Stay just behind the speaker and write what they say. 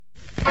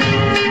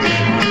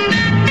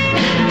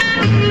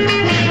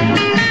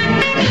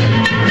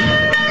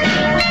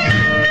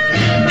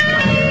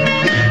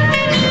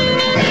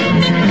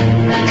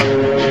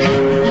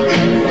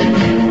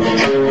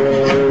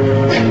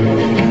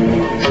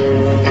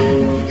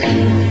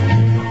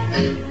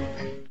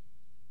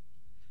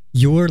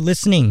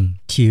listening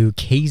to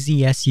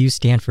KZSU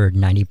Stanford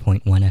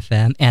 90.1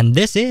 FM, and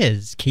this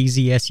is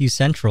KZSU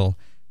Central,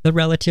 the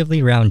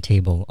Relatively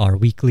Roundtable, our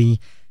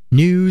weekly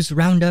news,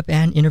 roundup,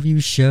 and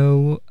interview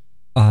show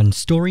on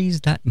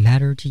stories that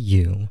matter to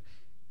you.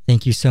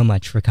 Thank you so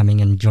much for coming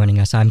and joining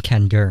us. I'm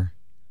Ken Durr.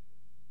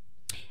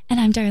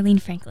 And I'm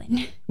Darlene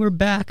Franklin. We're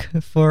back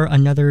for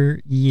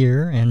another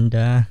year, and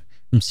I'm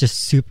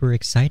just super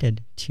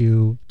excited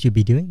to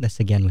be doing this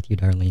again with you,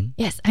 Darlene.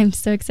 Yes, I'm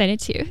so excited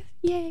too.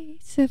 Yay!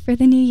 So for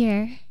the new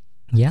year.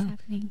 Yeah.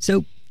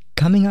 So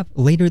coming up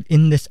later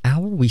in this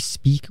hour, we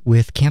speak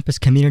with campus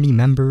community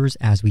members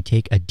as we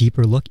take a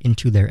deeper look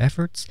into their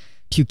efforts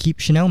to keep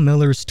Chanel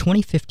Miller's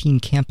 2015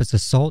 campus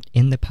assault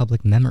in the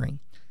public memory.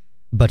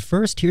 But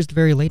first, here's the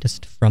very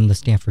latest from the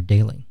Stanford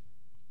Daily.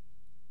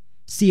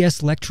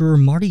 CS lecturer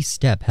Marty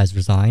Stepp has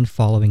resigned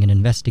following an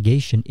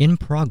investigation in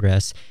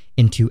progress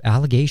into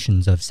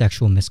allegations of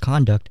sexual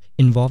misconduct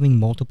involving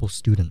multiple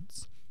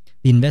students.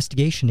 The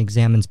investigation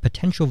examines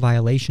potential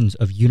violations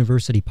of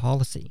university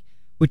policy,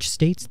 which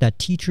states that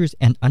teachers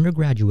and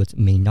undergraduates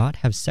may not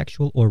have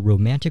sexual or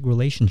romantic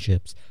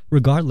relationships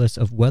regardless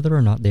of whether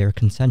or not they are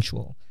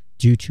consensual,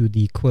 due to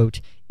the, quote,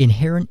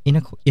 inherent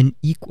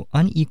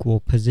unequal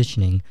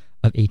positioning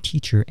of a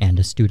teacher and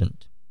a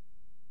student.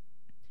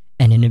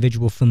 An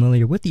individual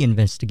familiar with the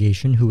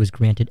investigation, who was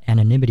granted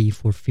anonymity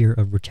for fear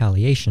of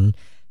retaliation,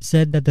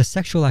 said that the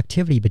sexual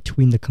activity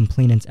between the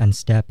complainants and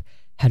Stepp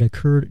had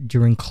occurred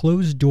during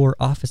closed-door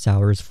office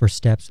hours for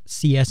Stepp's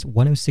CS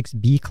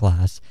 106B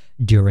class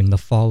during the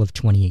fall of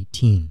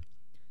 2018.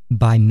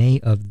 By May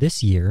of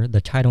this year, the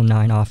Title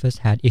IX office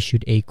had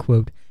issued a,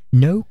 quote,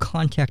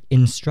 no-contact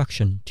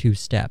instruction to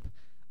Stepp,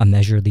 a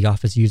measure the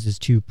office uses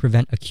to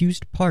prevent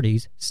accused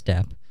parties,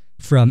 Stepp,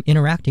 from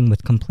interacting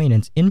with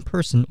complainants in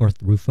person or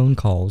through phone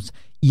calls,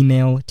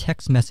 email,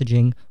 text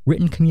messaging,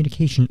 written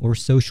communication, or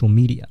social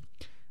media.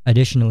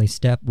 Additionally,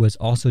 Stepp was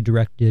also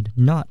directed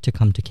not to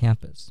come to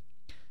campus.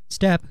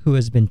 Stepp, who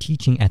has been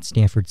teaching at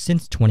Stanford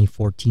since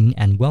 2014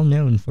 and well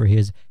known for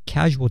his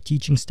casual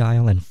teaching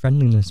style and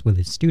friendliness with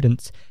his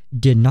students,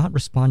 did not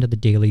respond to the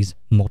Daily's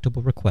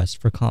multiple requests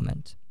for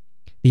comment.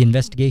 The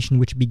investigation,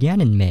 which began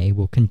in May,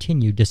 will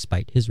continue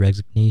despite his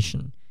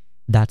resignation.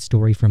 That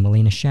story from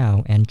Elena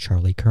Shao and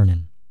Charlie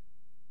Kernan.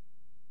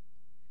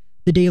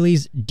 The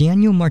Daily's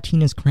Daniel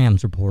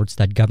Martinez-Krams reports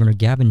that Governor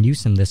Gavin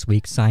Newsom this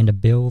week signed a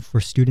bill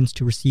for students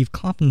to receive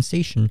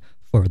compensation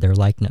for their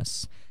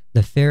likeness.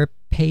 The Fair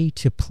Pay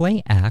to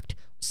Play Act,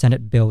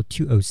 Senate Bill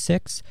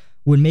 206,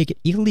 would make it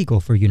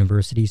illegal for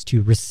universities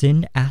to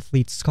rescind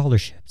athletes'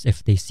 scholarships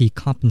if they seek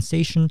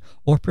compensation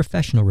or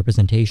professional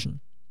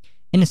representation.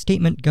 In a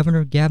statement,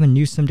 Governor Gavin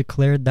Newsom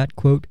declared that,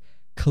 quote,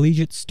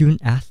 collegiate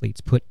student-athletes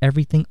put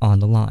everything on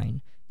the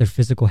line, their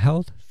physical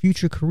health,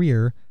 future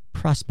career,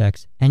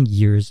 prospects, and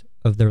years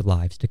of their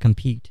lives to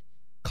compete.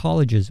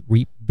 Colleges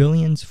reap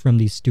billions from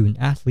these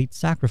student-athlete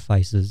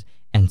sacrifices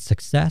and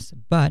success,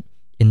 but,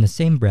 in the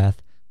same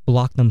breath,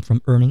 block them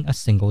from earning a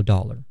single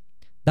dollar.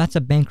 That's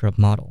a bankrupt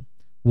model,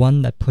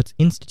 one that puts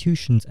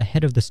institutions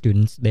ahead of the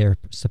students they are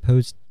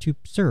supposed to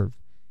serve.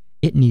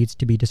 It needs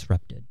to be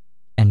disrupted,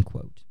 end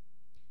quote.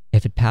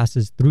 If it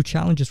passes through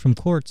challenges from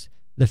courts,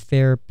 the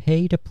Fair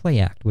Pay to Play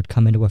Act would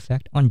come into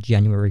effect on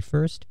January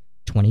 1st,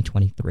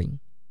 2023.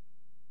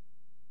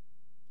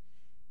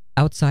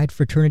 Outside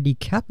fraternity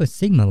Kappa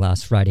Sigma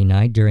last Friday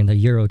night during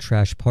the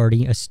Eurotrash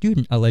party, a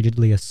student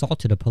allegedly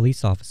assaulted a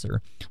police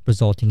officer,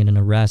 resulting in an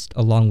arrest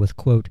along with,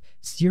 quote,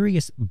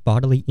 serious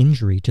bodily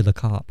injury to the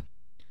cop.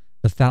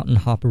 The Fountain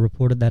Hopper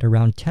reported that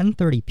around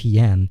 10:30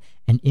 p.m.,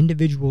 an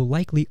individual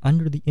likely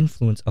under the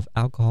influence of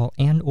alcohol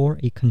and or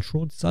a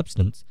controlled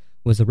substance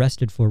was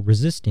arrested for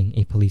resisting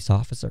a police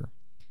officer.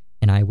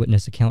 An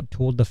eyewitness account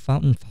told the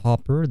Fountain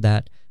Hopper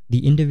that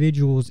the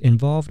individuals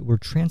involved were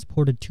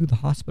transported to the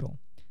hospital.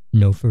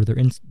 No further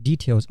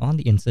details on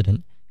the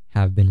incident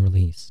have been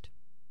released.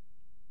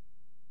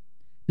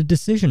 The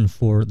decision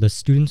for the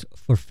Students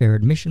for Fair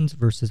Admissions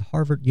versus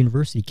Harvard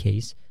University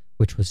case,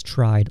 which was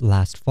tried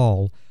last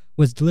fall,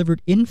 was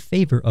delivered in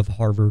favor of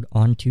Harvard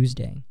on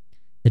Tuesday.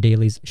 The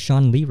Daily's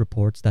Sean Lee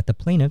reports that the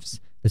plaintiffs,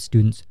 the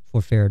Students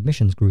for Fair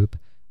Admissions group,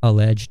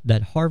 alleged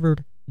that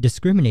Harvard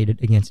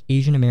discriminated against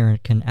Asian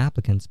American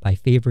applicants by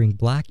favoring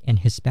Black and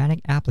Hispanic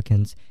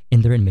applicants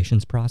in their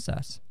admissions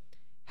process.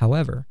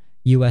 However,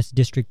 U.S.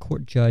 District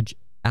Court Judge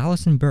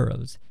Allison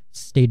Burroughs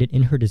stated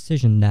in her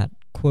decision that,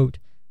 quote,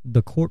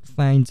 the court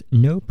finds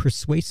no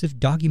persuasive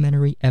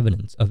documentary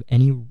evidence of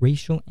any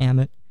racial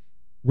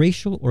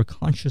or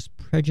conscious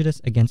prejudice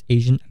against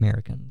Asian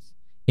Americans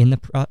in the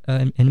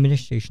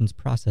administration's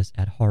process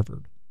at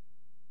Harvard.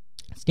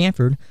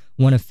 Stanford,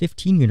 one of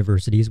 15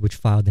 universities which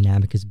filed an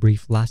amicus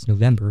brief last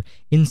November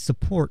in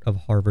support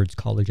of Harvard's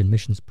college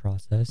admissions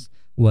process,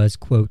 was,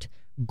 quote,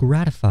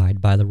 gratified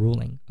by the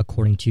ruling,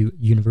 according to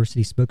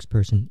university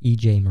spokesperson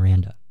E.J.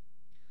 Miranda.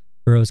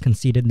 Burroughs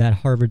conceded that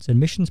Harvard's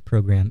admissions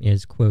program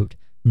is, quote,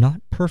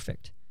 not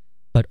perfect,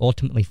 but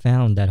ultimately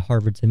found that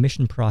Harvard's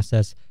admission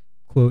process,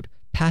 quote,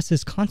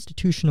 passes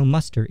constitutional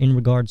muster in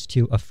regards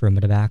to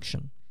affirmative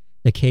action.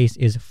 The case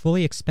is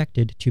fully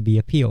expected to be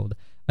appealed,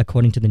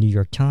 according to the New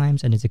York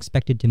Times, and is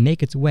expected to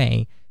make its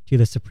way to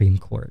the Supreme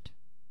Court.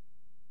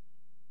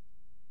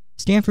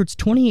 Stanford's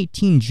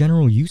 2018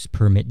 General Use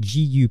Permit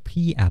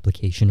GUP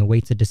application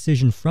awaits a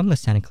decision from the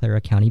Santa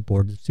Clara County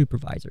Board of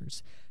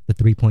Supervisors. The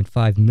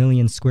 3.5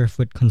 million square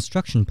foot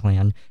construction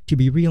plan to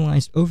be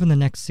realized over the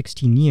next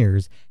 16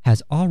 years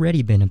has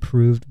already been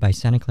approved by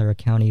Santa Clara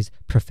County's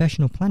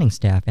professional planning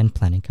staff and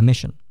planning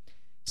commission.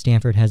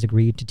 Stanford has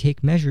agreed to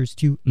take measures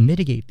to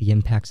mitigate the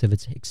impacts of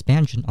its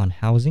expansion on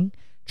housing,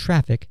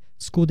 traffic,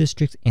 school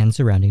districts, and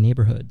surrounding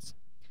neighborhoods.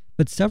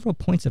 But several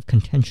points of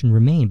contention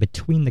remain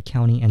between the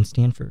county and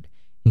Stanford,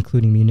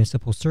 including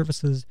municipal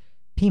services,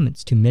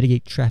 payments to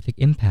mitigate traffic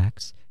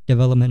impacts,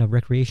 development of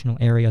recreational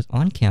areas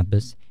on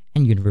campus,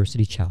 and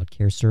university child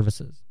care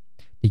services.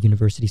 The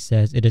university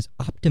says it is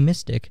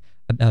optimistic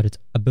about its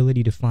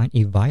ability to find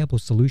a viable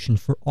solution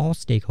for all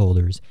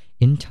stakeholders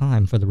in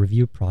time for the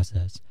review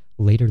process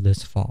later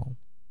this fall.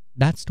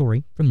 That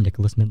story from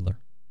Nicholas Midler.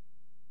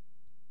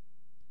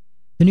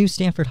 The new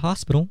Stanford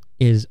Hospital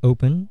is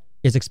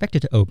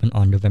expected to open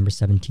on November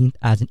 17th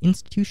as an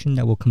institution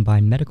that will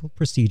combine medical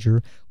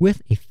procedure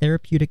with a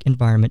therapeutic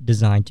environment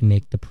designed to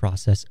make the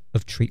process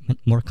of treatment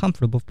more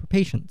comfortable for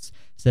patients,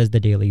 says the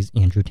Daily's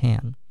Andrew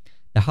Tan.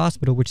 The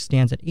hospital, which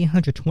stands at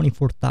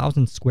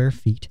 824,000 square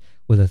feet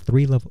with a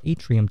 3-level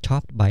atrium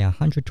topped by a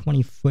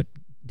 120-foot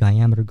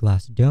diameter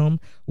glass dome,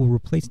 will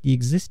replace the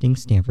existing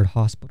Stanford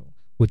Hospital,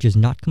 which is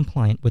not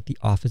compliant with the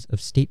Office of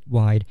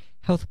Statewide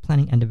Health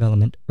Planning and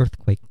Development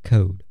Earthquake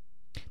Code.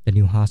 The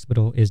new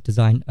hospital is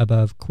designed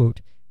above,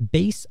 quote,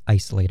 base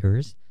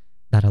isolators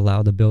that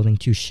allow the building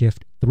to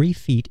shift 3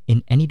 feet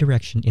in any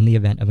direction in the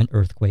event of an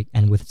earthquake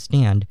and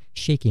withstand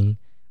shaking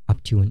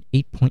up to an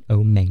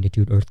 8.0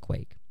 magnitude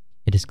earthquake.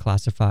 It is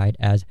classified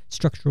as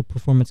Structural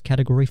Performance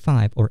Category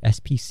 5, or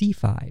SPC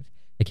 5,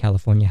 the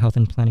California Health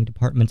and Planning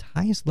Department's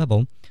highest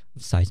level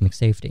of seismic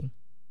safety.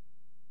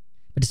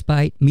 But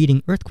despite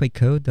meeting earthquake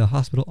code, the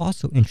hospital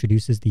also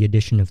introduces the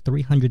addition of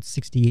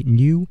 368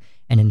 new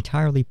and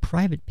entirely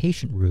private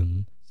patient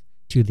rooms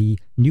to the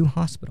new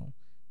hospital,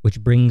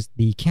 which brings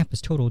the campus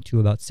total to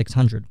about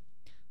 600.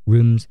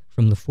 Rooms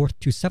from the 4th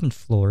to 7th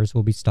floors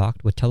will be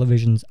stocked with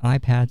televisions,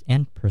 iPads,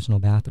 and personal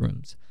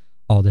bathrooms.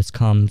 All this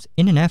comes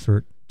in an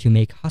effort to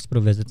make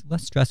hospital visits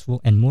less stressful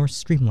and more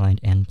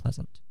streamlined and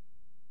pleasant.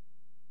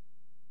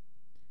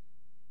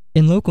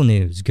 In local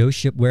news, Ghost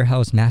Ship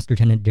Warehouse Master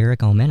Tenant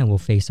Derek Almena will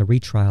face a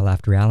retrial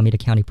after Alameda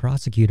County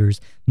prosecutors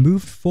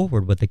moved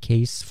forward with the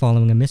case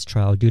following a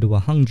mistrial due to a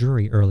hung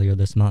jury earlier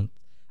this month.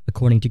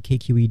 According to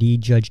KQED,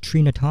 Judge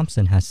Trina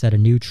Thompson has set a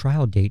new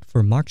trial date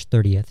for March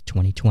 30th,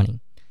 2020.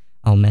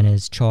 Almena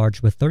is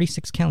charged with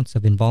 36 counts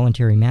of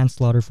involuntary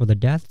manslaughter for the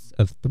deaths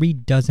of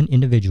 36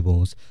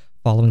 individuals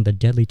following the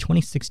deadly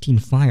 2016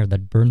 fire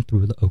that burned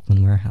through the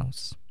Oakland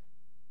warehouse.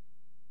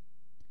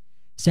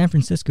 San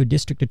Francisco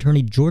District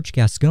Attorney George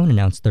Gascon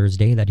announced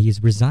Thursday that he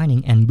is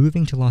resigning and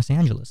moving to Los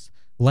Angeles,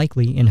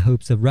 likely in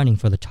hopes of running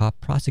for the top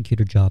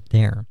prosecutor job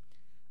there.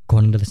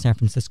 According to the San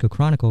Francisco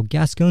Chronicle,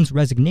 Gascon's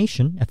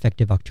resignation,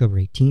 effective October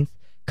 18th,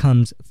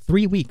 comes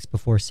 3 weeks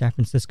before San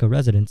Francisco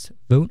residents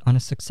vote on a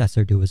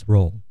successor to his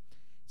role.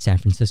 San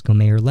Francisco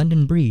Mayor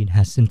London Breed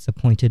has since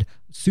appointed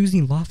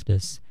Susie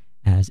Loftus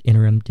as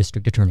interim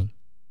district attorney.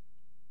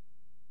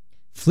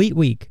 Fleet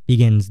Week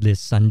begins this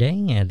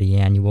Sunday, and the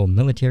annual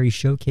military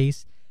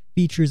showcase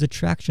features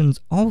attractions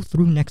all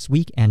through next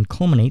week and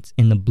culminates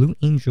in the Blue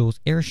Angels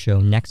Air Show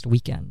next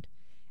weekend.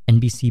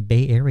 NBC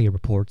Bay Area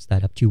reports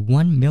that up to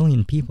 1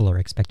 million people are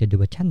expected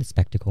to attend the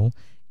spectacle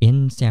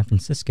in San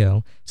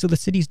Francisco, so the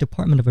city's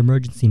Department of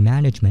Emergency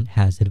Management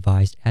has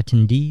advised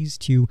attendees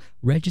to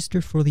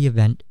register for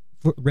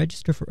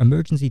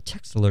emergency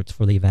text alerts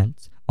for the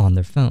events on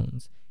their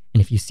phones. And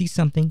if you see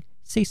something,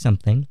 say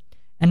something,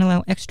 and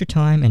allow extra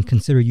time and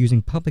consider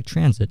using public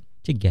transit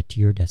to get to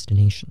your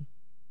destination.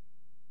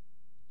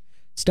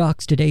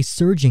 Stocks today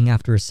surging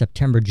after a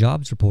September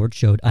jobs report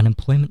showed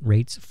unemployment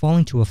rates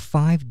falling to a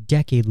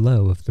 5-decade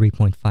low of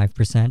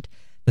 3.5%,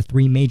 the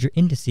 3 major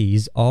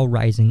indices all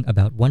rising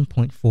about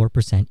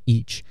 1.4%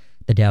 each.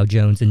 The Dow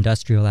Jones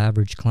Industrial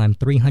Average climbed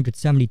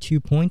 372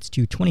 points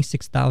to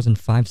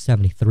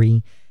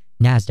 26,573,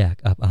 NASDAQ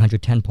up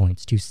 110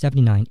 points to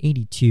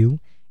 7982,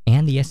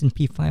 and the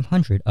S&P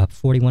 500 up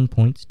 41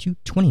 points to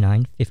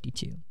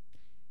 2952.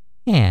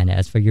 And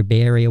as for your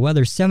Bay Area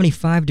weather,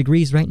 75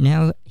 degrees right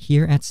now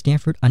here at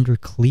Stanford under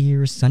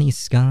clear, sunny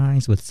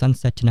skies with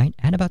sunset tonight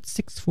at about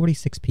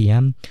 6:46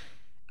 p.m.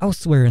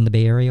 Elsewhere in the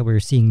Bay Area, we're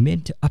seeing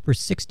mid to upper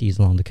 60s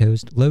along the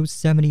coast, low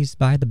 70s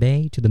by the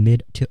Bay to the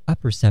mid to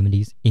upper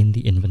 70s in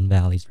the Inland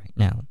Valleys right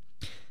now.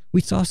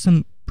 We saw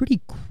some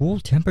pretty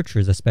cool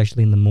temperatures,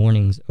 especially in the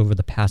mornings over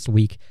the past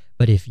week,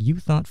 but if you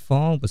thought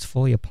fall was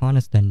fully upon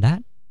us, and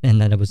that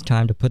it was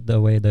time to put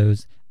away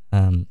those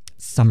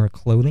summer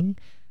clothing,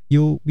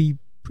 you'll be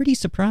pretty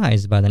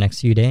surprised by the next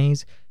few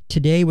days.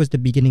 Today was the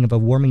beginning of a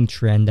warming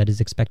trend that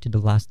is expected to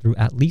last through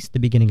at least the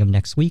beginning of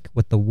next week,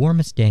 with the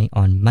warmest day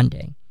on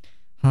Monday.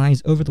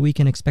 Highs over the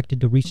weekend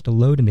expected to reach the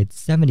low to mid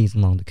 70s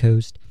along the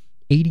coast,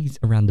 80s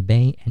around the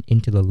Bay, and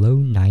into the low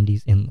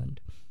 90s inland.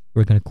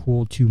 We're going to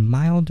cool to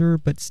milder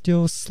but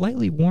still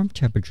slightly warm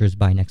temperatures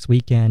by next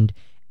weekend,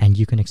 and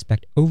you can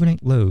expect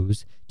overnight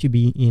lows to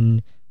be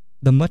in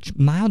the much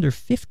milder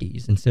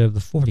 50s instead of the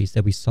 40s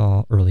that we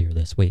saw earlier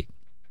this week.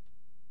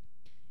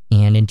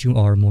 And into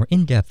our more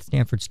in-depth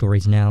Stanford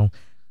stories now.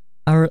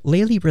 Our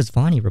Layli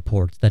Rezvani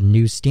reports that a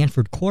new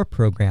Stanford core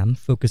program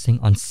focusing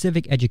on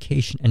civic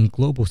education and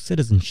global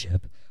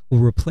citizenship will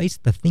replace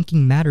the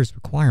Thinking Matters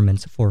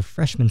requirements for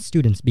freshman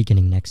students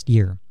beginning next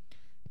year,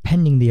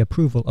 pending the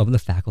approval of the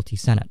Faculty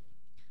Senate.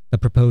 The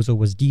proposal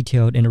was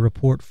detailed in a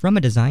report from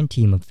a design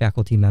team of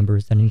faculty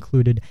members that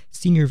included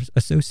Senior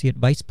Associate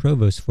Vice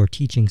Provost for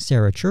Teaching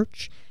Sarah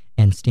Church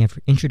and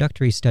Stanford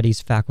Introductory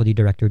Studies Faculty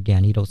Director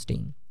Dan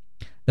Edelstein.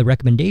 The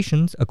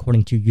recommendations,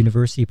 according to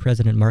University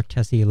President Mark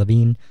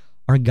Tessier-Levine,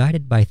 are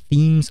guided by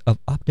themes of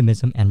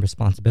optimism and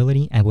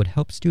responsibility and would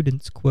help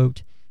students,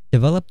 quote,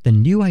 develop the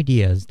new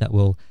ideas that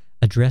will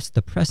address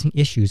the pressing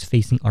issues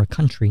facing our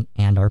country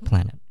and our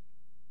planet.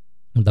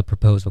 The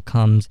proposal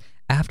comes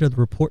after the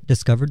report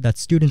discovered that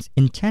students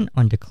intent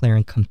on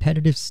declaring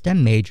competitive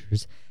STEM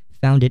majors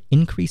found it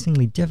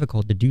increasingly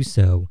difficult to do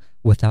so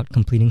without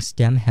completing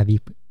STEM-heavy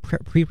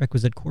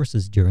prerequisite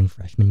courses during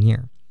freshman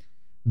year.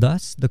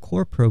 Thus, the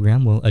core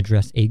program will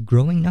address a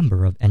growing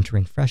number of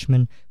entering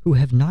freshmen who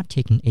have not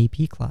taken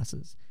AP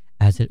classes,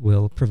 as it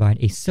will provide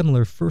a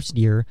similar first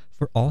year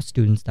for all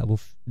students that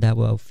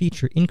will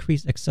feature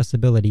increased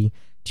accessibility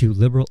to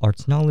liberal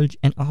arts knowledge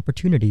and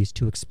opportunities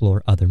to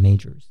explore other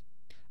majors.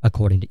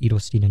 According to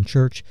Edelstein and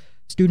Church,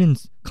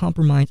 students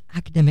compromise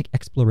academic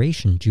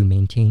exploration to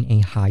maintain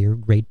a higher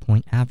grade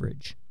point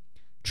average.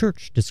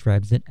 Church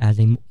describes it as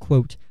a,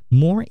 quote,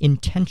 more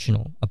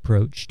intentional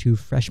approach to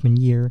freshman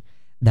year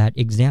that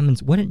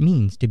examines what it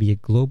means to be a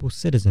global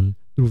citizen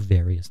through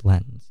various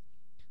lenses.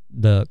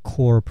 The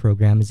core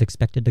program is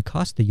expected to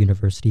cost the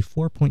university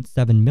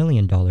 $4.7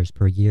 million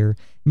per year,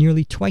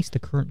 nearly twice the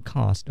current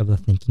cost of the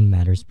Thinking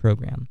Matters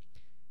program,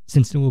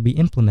 since it will be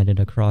implemented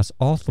across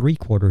all 3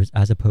 quarters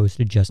as opposed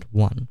to just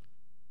one.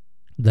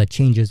 The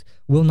changes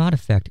will not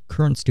affect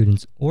current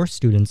students or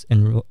students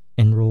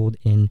enrolled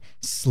in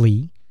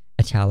SLE,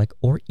 Italic,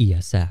 or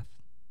ESF.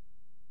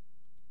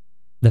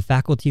 The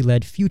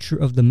faculty-led Future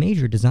of the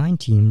Major design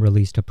team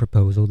released a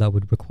proposal that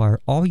would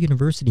require all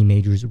university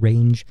majors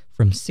range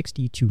from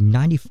 60 to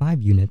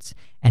 95 units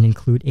and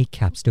include a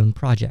capstone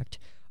project,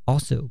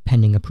 also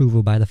pending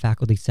approval by the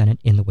Faculty Senate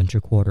in the winter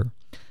quarter.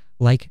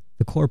 Like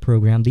the core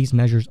program, these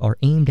measures are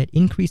aimed at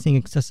increasing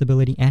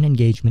accessibility and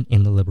engagement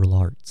in the liberal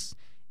arts.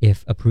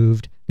 If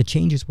approved, the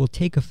changes will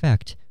take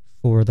effect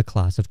for the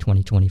class of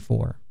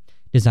 2024.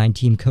 Design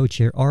team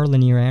co-chair R.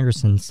 Lanier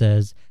Anderson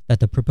says that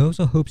the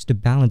proposal hopes to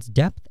balance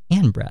depth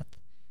and breadth,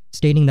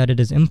 stating that it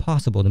is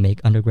impossible to make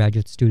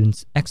undergraduate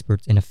students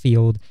experts in a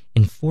field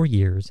in 4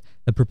 years.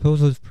 The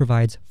proposal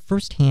provides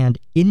first-hand,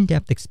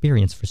 in-depth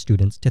experience for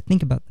students to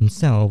think about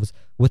themselves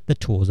with the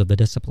tools of the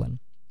discipline.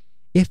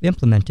 If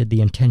implemented, the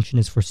intention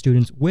is for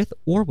students with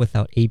or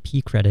without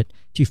AP credit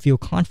to feel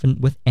confident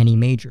with any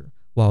major,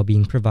 while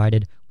being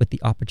provided with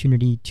the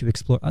opportunity to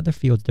explore other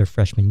fields their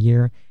freshman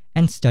year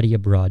and study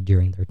abroad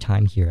during their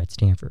time here at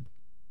Stanford.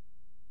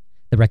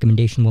 The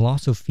recommendation will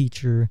also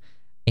feature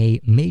a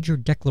major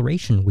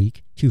declaration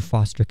week to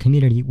foster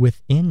community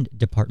within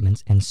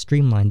departments and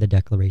streamline the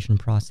declaration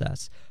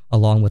process,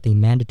 along with a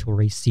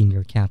mandatory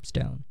senior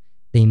capstone.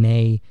 They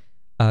may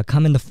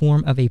come in the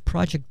form of a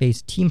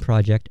project-based team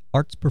project,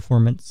 arts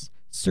performance,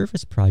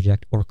 service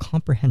project, or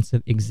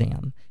comprehensive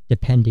exam,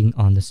 depending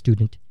on the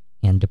student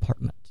and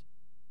department.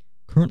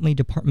 Currently,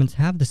 departments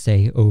have the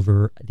say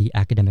over the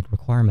academic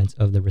requirements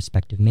of the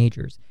respective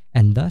majors,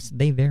 and thus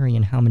they vary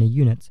in how many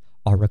units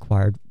are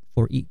required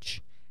for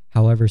each.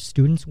 However,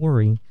 students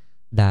worry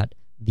that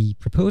the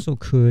proposal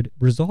could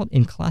result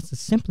in classes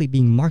simply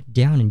being marked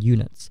down in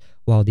units,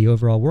 while the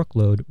overall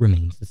workload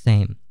remains the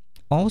same.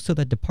 Also,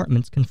 that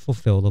departments can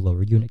fulfill the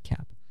lower unit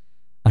cap.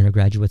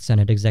 Undergraduate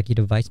Senate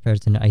Executive Vice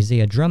President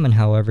Isaiah Drummond,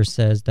 however,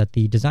 says that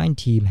the design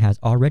team has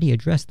already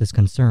addressed this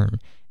concern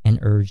and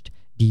urged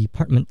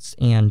departments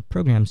and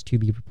programs to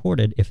be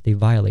reported if they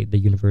violate the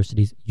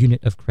university's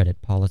unit of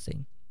credit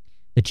policy.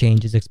 The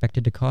change is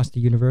expected to cost the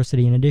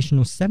university an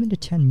additional $7 to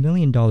 $10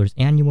 million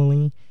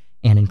annually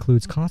and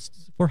includes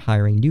costs for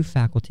hiring new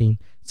faculty,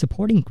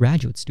 supporting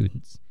graduate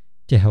students,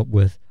 to help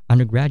with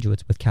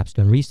undergraduates with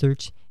capstone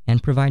research,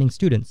 and providing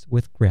students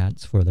with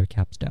grants for their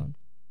capstone.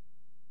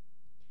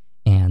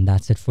 And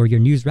that's it for your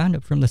news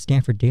roundup from the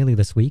Stanford Daily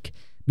this week.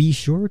 Be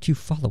sure to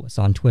follow us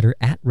on Twitter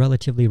at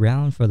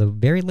RelativelyRound for the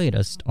very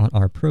latest on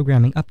our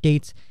programming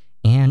updates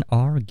and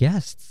our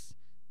guests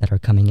that are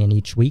coming in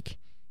each week.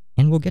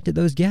 And we'll get to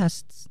those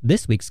guests,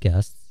 this week's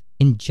guests,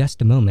 in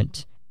just a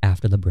moment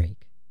after the break.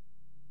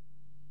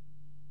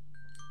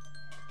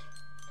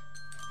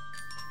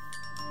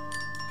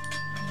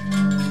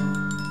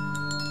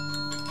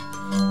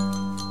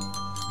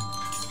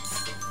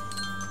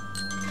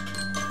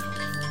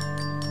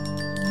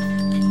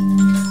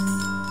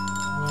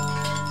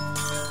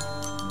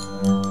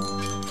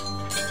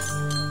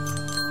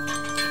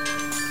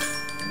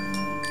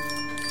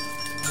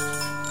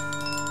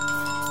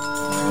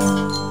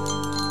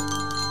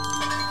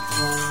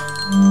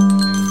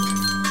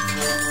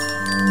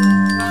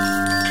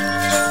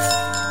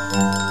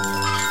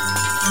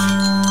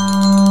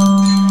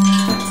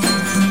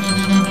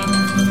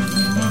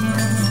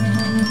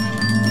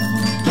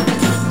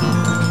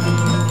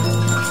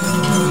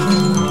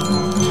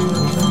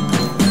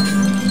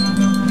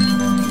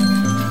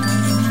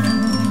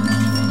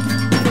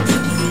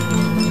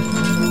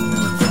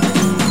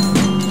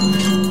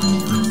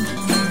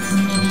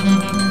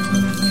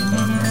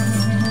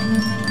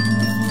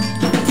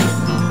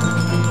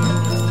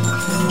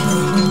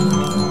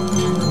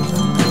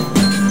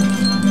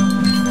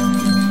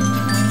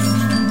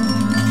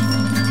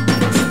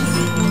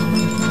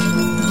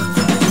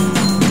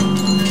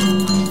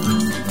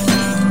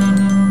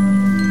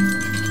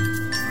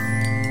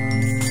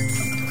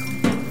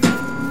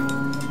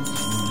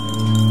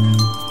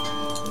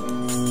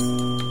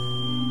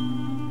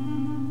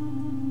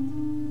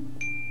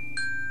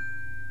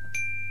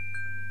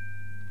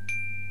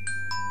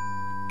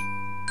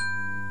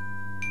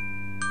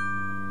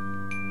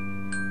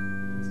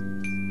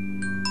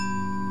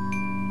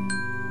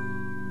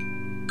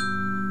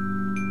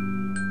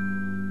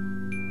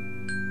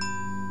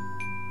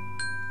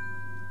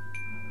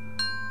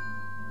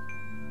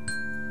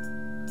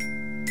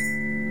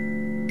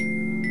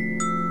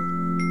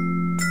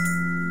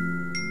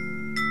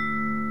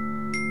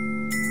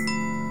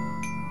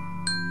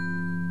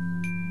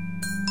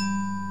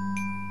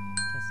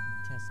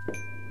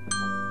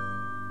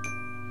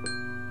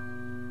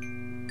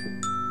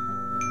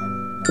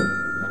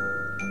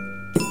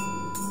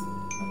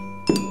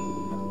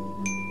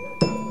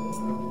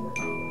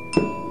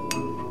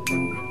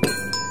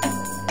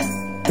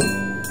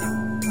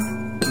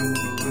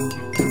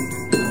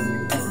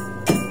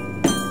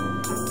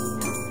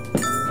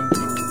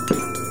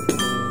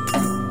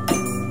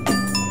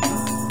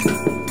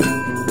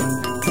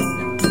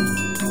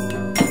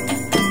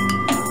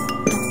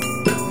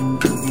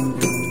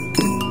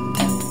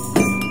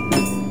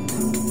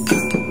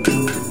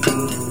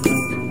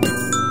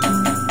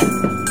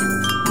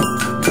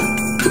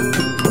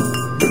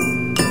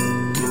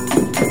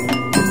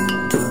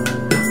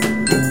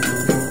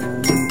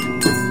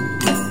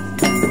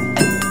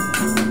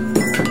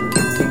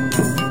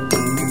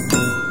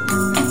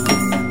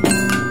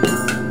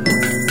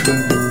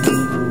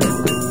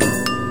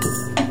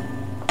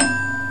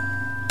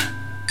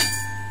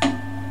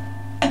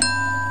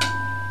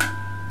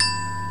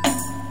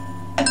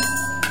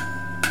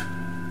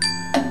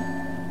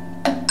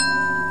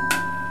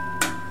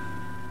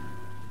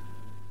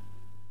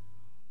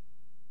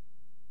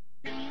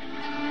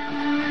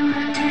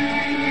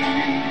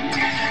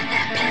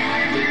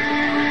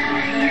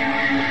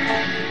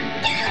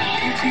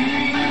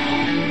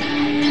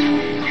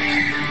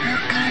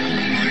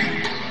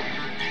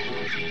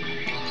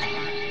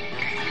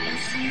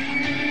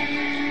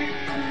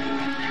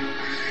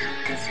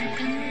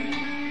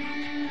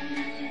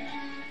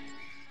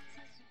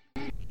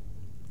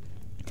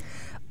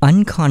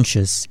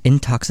 Unconscious,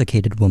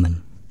 intoxicated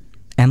woman.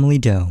 Emily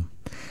Doe.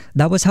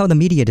 That was how the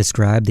media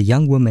described the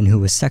young woman who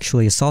was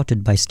sexually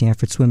assaulted by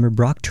Stanford swimmer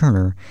Brock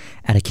Turner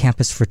at a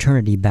campus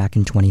fraternity back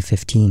in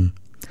 2015.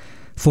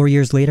 4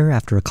 years later,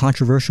 after a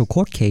controversial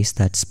court case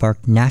that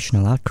sparked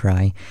national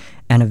outcry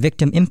and a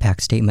victim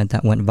impact statement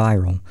that went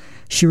viral,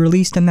 she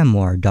released a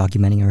memoir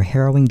documenting her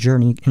harrowing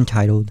journey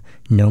entitled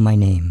Know My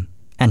Name,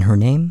 and her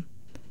name,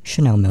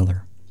 Chanel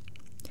Miller.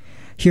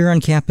 Here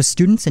on campus,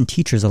 students and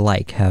teachers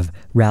alike have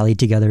rallied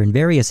together in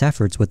various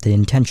efforts with the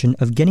intention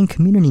of getting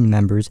community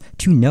members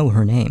to know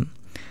her name.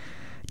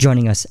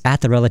 Joining us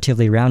at the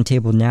Relatively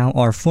Roundtable now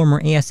are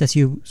former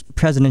ASSU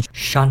President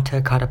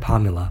Shanta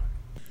Katapamula,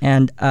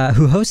 and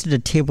who hosted a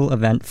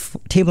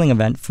tabling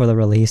event for the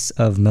release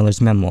of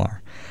Miller's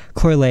memoir.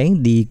 Corley,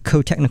 the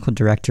co-technical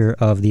director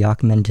of the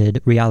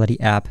augmented reality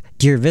app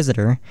Dear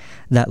Visitor,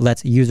 that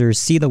lets users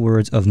see the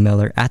words of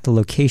Miller at the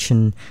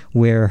location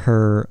where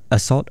her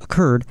assault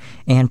occurred,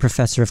 and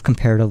professor of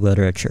comparative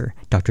literature,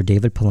 Dr.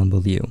 David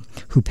Palumbo Liu,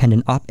 who penned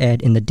an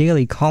op-ed in the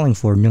Daily calling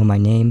for Know My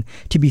Name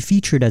to be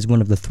featured as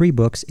one of the 3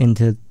 books in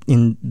the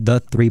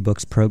 3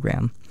 books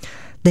program.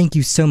 Thank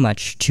you so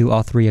much to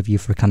all 3 of you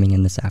for coming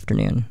in this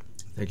afternoon.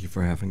 Thank you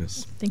for having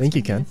us. Thank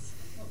you, Ken.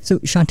 So,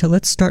 Shanta,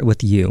 let's start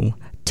with you.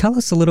 Tell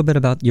us a little bit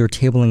about your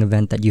tabling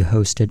event that you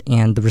hosted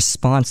and the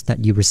response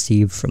that you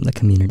received from the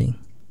community.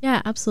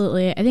 Yeah,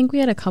 absolutely. I think we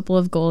had a couple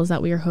of goals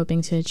that we were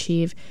hoping to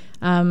achieve.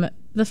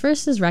 The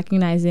first is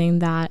recognizing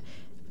that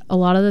a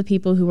lot of the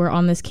people who are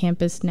on this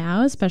campus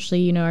now,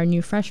 especially, our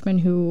new freshmen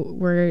who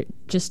were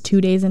just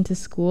 2 days into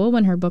school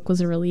when her book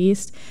was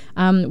released,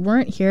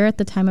 weren't here at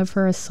the time of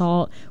her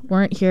assault,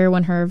 weren't here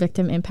when her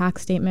victim impact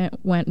statement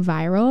went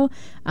viral.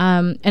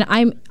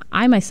 And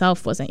I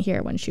myself wasn't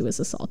here when she was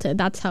assaulted.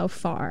 That's how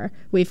far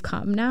we've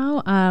come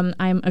now.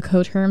 I'm a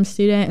co-term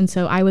student, and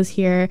so I was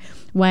here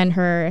when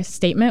her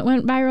statement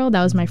went viral.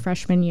 That was my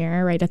freshman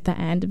year, right at the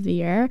end of the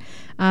year.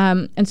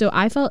 And so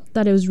I felt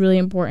that it was really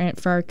important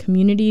for our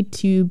community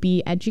to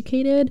be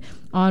educated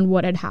on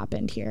what had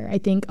happened here. I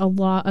think a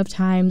lot of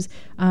times,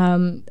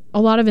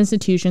 a lot of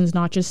institutions,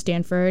 not just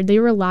Stanford, they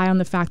rely on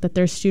the fact that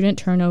there's student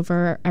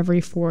turnover every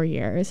 4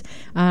 years.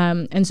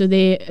 And so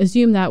they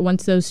assume that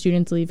once those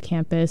students leave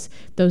campus,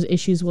 those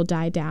issues will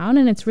die down.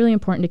 And it's really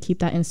important to keep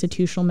that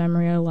institutional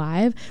memory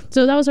alive.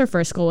 So that was our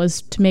first goal,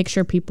 was to make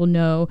sure people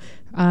know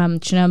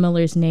Chanel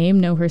Miller's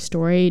name, know her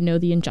story, know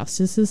the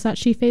injustices that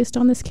she faced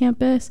on this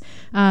campus.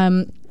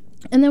 And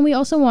then we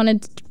also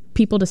wanted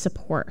people to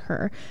support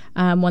her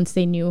once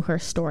they knew her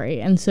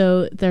story. And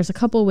so there's a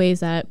couple ways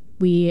that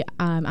we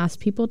asked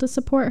people to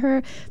support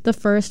her. The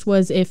first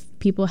was if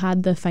people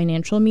had the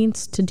financial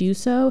means to do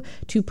so,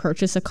 to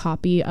purchase a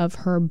copy of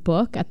her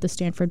book at the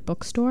Stanford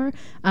bookstore.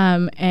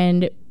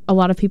 And a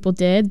lot of people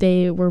did.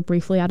 They were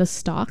briefly out of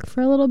stock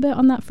for a little bit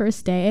on that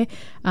first day,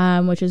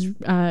 which is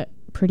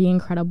pretty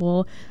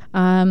incredible.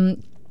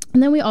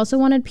 And then we also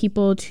wanted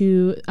people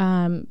to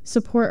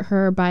support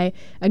her by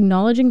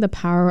acknowledging the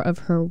power of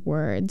her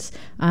words.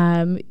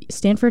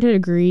 Stanford had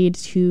agreed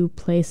to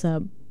place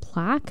a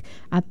plaque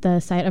at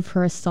the site of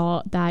her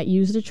assault that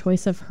used a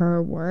choice of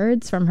her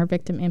words from her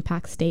victim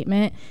impact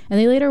statement, and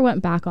they later went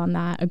back on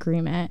that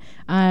agreement.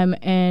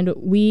 And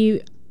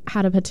we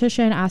had a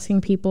petition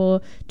asking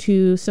people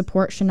to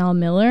support Chanel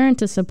Miller and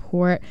to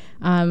support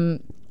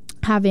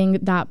having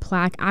that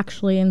plaque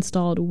actually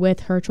installed with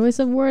her choice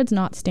of words,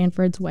 not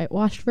Stanford's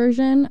whitewashed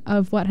version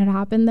of what had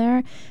happened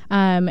there.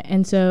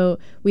 And so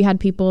we had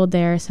people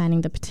there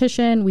signing the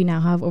petition. We now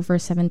have over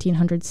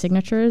 1,700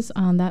 signatures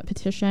on that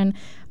petition.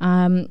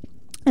 And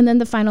And then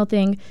the final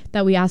thing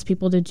that we asked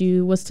people to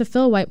do was to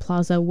fill White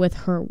Plaza with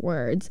her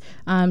words,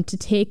 to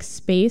take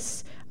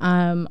space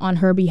on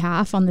her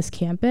behalf on this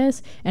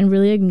campus and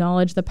really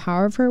acknowledge the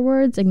power of her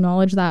words,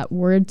 acknowledge that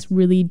words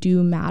really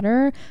do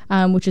matter,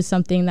 which is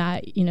something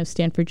that,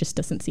 Stanford just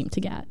doesn't seem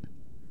to get.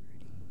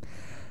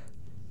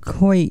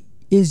 Coy,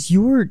 is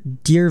your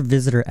Dear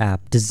Visitor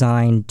app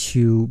designed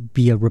to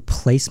be a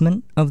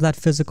replacement of that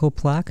physical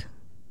plaque?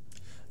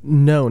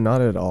 No,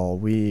 not at all.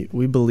 We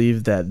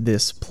believe that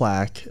this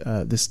plaque,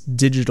 this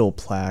digital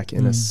plaque,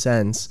 in a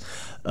sense,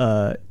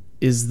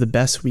 is the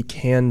best we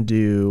can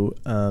do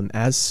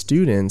as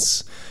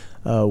students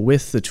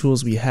with the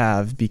tools we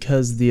have,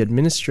 because the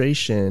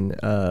administration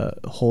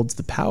holds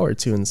the power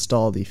to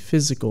install the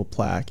physical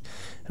plaque.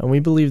 And we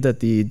believe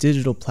that the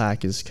digital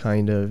plaque is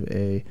kind of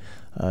a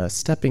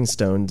stepping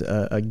stone,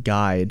 a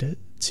guide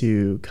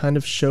to kind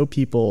of show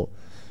people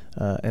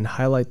and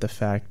highlight the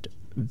fact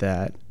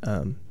that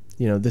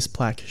this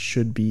plaque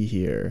should be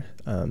here.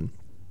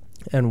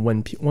 And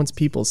once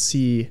people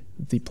see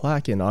the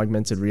plaque in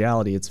augmented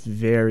reality, it's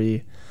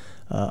very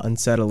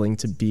unsettling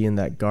to be in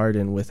that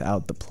garden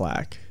without the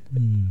plaque.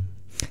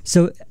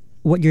 So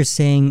what you're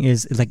saying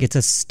is like it's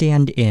a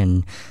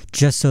stand-in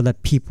just so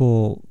that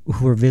people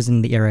who are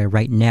visiting the area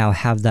right now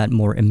have that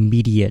more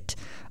immediate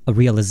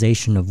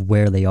realization of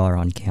where they are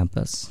on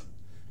campus.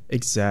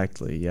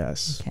 Exactly,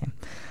 yes. Okay.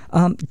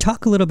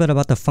 Talk a little bit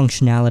about the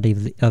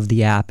functionality of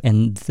the app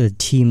and the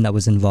team that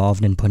was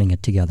involved in putting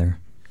it together.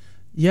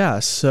 Yeah,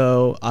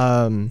 so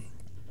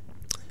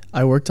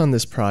I worked on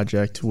this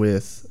project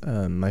with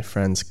my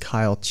friends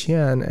Kyle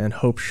Qian and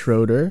Hope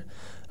Schroeder,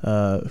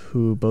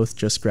 who both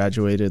just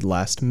graduated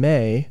last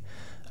May,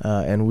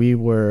 and we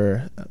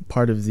were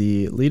part of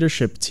the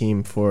leadership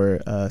team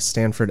for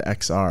Stanford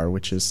XR,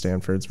 which is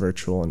Stanford's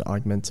virtual and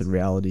augmented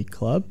reality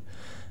club.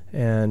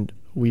 And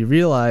we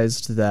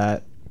realized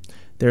that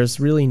there's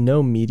really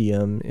no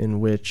medium in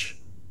which,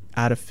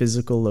 at a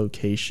physical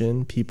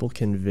location, people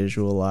can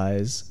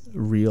visualize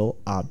real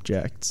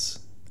objects.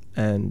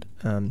 And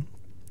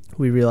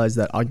we realized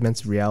that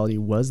augmented reality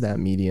was that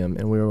medium,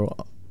 and we were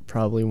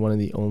probably one of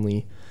the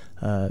only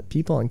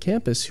people on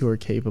campus who are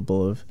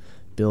capable of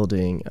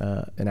building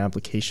an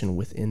application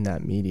within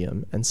that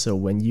medium. And so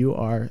when you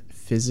are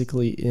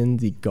physically in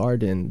the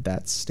garden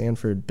that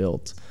Stanford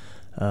built,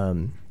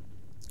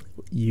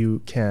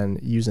 you can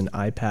use an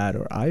iPad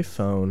or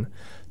iPhone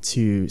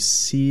to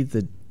see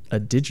a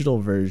digital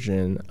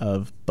version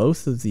of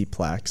both of the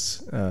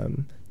plaques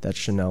that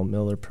Chanel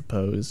Miller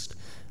proposed,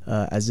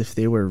 as if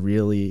they were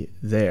really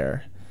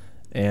there.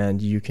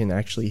 And you can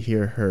actually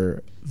hear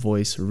her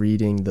voice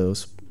reading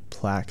those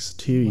plaques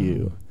to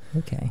you.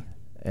 Okay.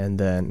 And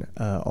then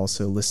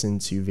also listen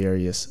to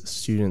various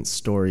student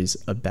stories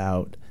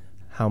about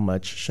how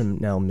much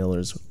Chanel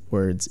Miller's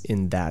words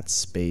in that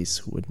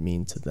space would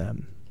mean to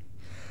them.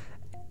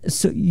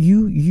 So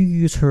you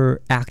use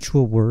her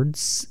actual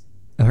words,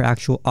 her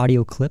actual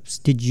audio clips.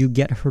 Did you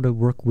get her to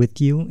work with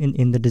you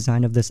in the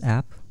design of this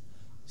app?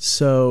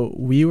 So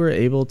we were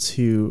able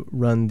to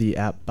run the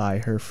app by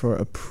her for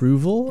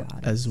approval,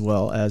 as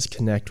well as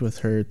connect with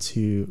her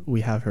we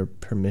have her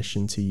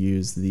permission to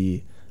use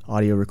the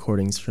audio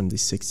recordings from the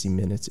 60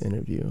 Minutes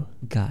interview.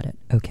 Got it.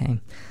 Okay.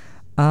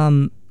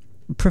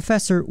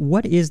 Professor,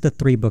 what is the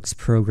 3 Books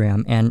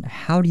program, and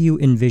how do you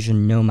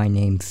envision Know My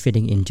Name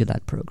fitting into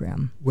that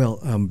program? Well,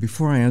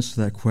 before I answer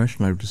that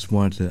question, I just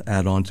wanted to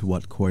add on to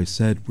what Coy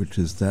said, which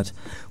is that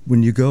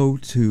when you go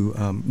to,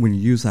 when you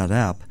use that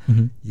app,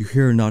 you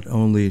hear not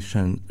only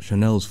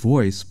Chanel's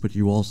voice, but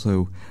you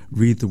also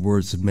read the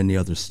words of many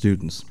other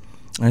students.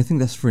 And I think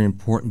that's very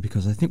important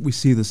because I think we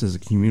see this as a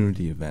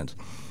community event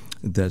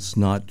that's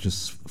not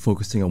just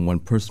focusing on one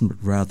person, but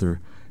rather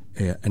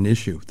an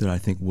issue that I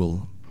think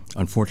will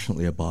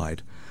unfortunately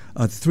abide.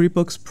 The 3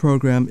 Books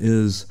program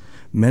is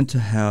meant to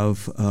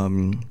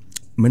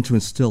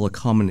instill a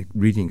common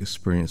reading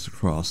experience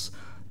across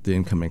the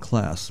incoming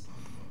class.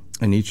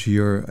 And each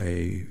year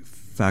a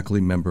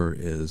faculty member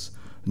is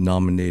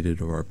nominated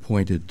or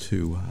appointed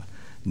to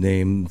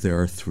name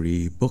their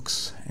 3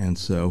 books. And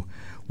so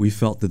we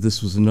felt that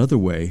this was another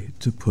way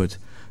to put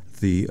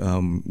the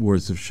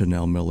words of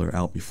Chanel Miller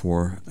out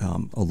before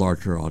a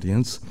larger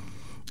audience.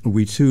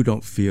 We, too,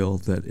 don't feel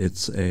that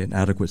it's an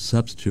adequate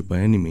substitute by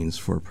any means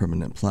for a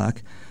permanent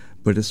plaque,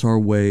 but it's our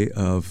way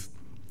of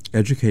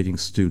educating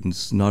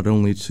students not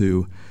only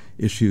to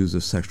issues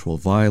of sexual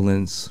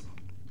violence,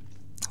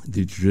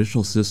 the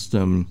judicial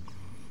system,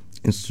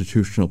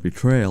 institutional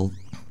betrayal,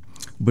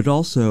 but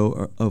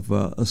also of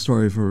a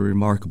story of a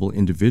remarkable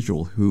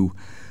individual who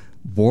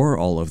bore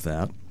all of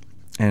that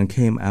and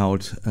came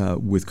out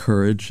with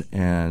courage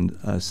and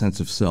a sense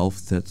of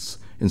self that's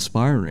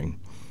inspiring.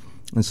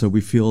 And so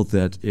we feel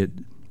that it,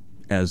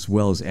 as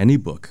well as any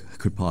book,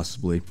 could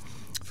possibly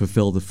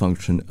fulfill the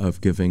function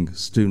of giving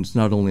students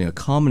not only a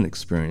common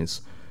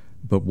experience,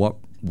 but what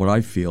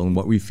I feel and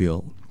what we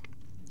feel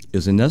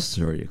is a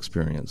necessary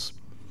experience.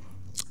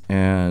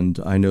 And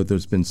I know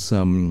there's been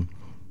some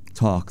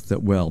talk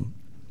that, well,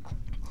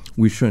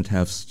 we shouldn't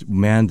have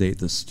mandate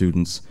that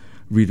students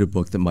read a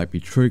book that might be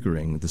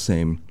triggering, the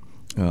same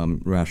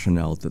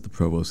rationale that the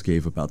provost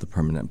gave about the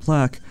permanent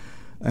plaque.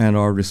 And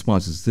our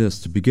response is this: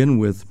 to begin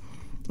with,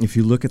 if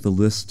you look at the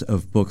list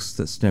of books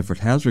that Stanford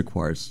has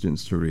required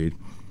students to read,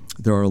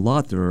 there are a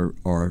lot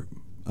that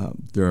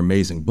they're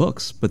amazing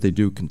books, but they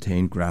do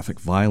contain graphic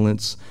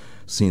violence,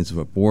 scenes of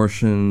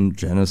abortion,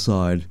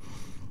 genocide.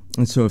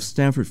 And so if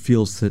Stanford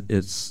feels that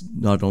it's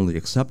not only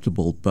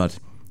acceptable but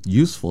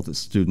useful that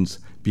students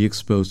be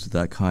exposed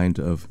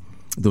to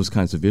those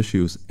kinds of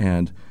issues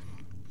and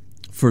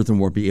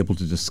furthermore be able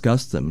to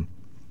discuss them,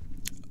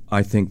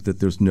 I think that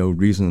there's no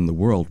reason in the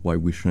world why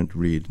we shouldn't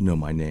read Know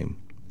My Name.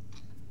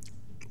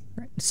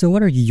 So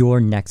what are your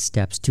next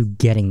steps to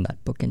getting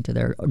that book into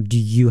there? Do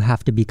you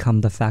have to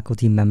become the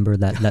faculty member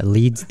that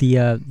leads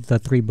the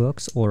 3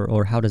 books,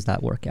 or how does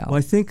that work out? Well,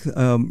 I think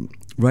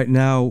right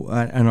now,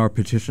 and our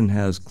petition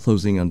has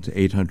closing on to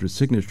 800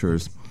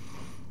 signatures,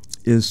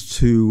 is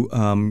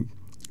to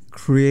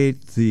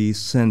create the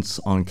sense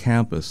on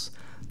campus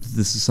that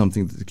this is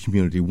something that the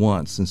community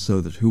wants, and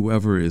so that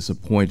whoever is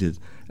appointed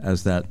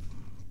as that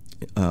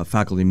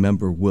faculty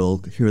member will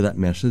hear that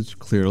message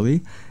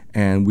clearly,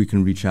 and we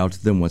can reach out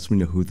to them once we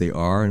know who they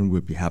are, and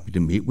we'd be happy to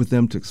meet with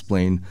them to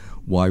explain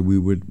why we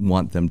would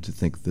want them to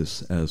think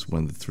this as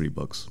one of the 3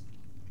 books.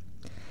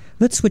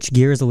 Let's switch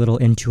gears a little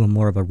into a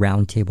more of a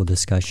roundtable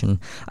discussion.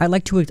 I'd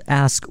like to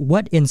ask,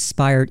 what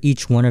inspired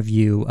each one of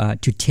you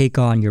to take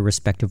on your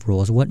respective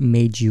roles? What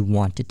made you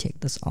want to take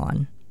this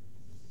on?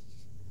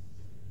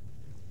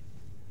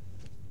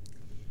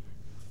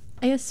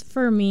 I guess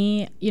for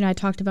me, I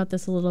talked about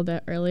this a little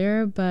bit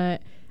earlier,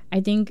 but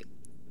I think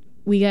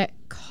we get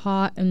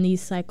caught in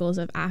these cycles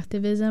of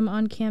activism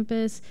on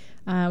campus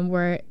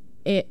where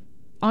it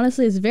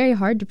honestly is very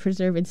hard to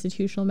preserve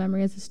institutional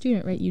memory as a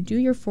student, right? You do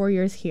your 4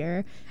 years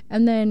here,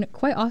 and then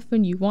quite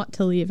often you want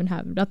to leave and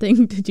have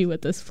nothing to do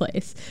with this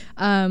place.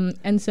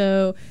 And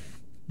so,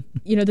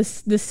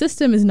 this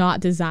system is not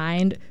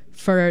designed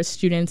for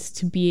students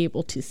to be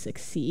able to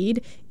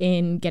succeed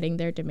in getting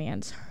their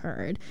demands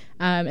heard.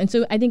 And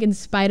so I think in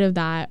spite of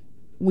that,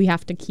 we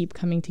have to keep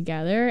coming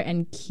together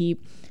and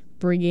keep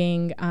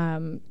bringing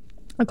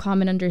a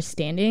common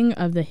understanding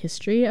of the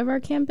history of our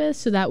campus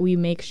so that we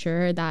make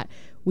sure that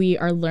we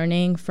are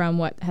learning from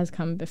what has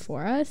come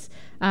before us.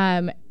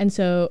 And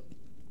so,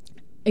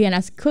 again,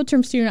 as a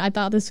co-term student, I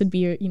thought this would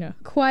be a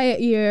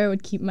quiet year,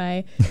 would keep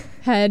my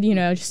head,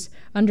 just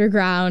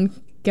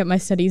underground, get my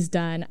studies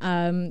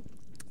done.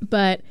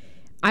 But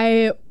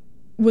I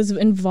was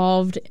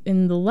involved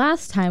in the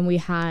last time we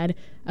had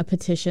a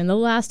petition, the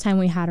last time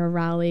we had a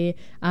rally,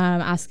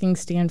 asking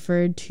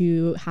Stanford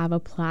to have a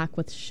plaque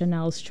with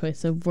Chanel's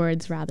choice of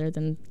words rather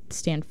than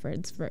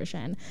Stanford's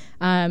version.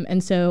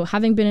 And so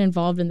having been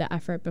involved in the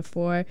effort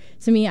before,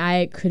 to me,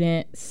 I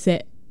couldn't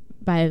sit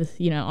by,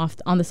 off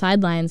on the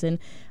sidelines and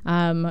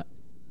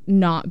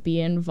not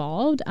be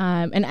involved.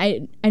 And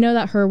I know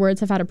that her words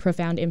have had a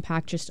profound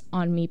impact just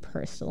on me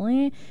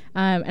personally.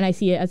 And I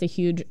see it as a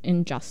huge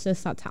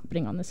injustice that's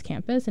happening on this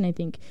campus. And I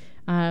think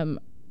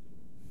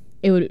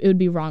it would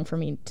be wrong for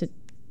me to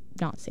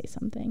not say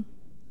something.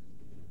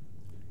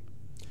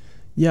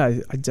 Yeah,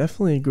 I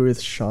definitely agree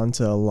with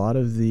Shanta. A lot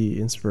of the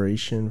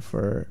inspiration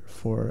for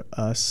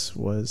us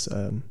was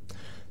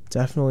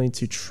definitely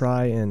to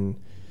try and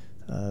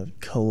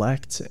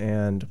collect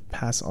and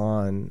pass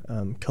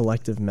on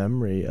collective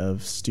memory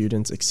of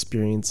students'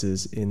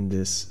 experiences in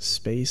this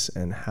space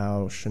and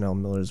how Chanel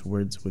Miller's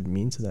words would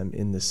mean to them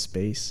in this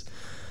space.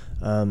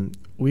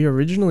 We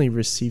originally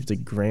received a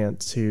grant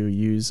to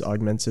use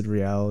augmented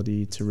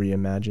reality to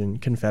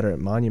reimagine Confederate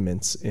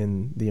monuments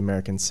in the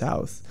American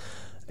South.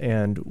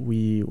 And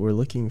we were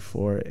looking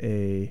for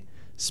a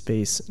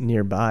space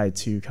nearby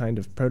to kind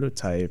of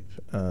prototype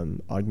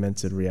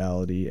augmented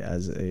reality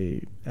as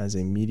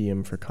a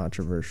medium for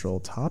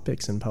controversial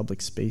topics in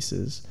public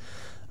spaces.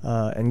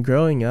 And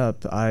growing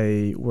up,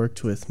 I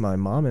worked with my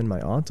mom and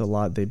my aunt a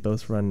lot. They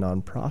both run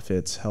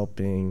nonprofits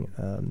helping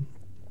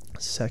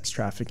sex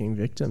trafficking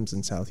victims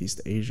in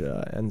Southeast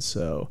Asia. And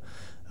so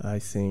I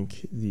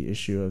think the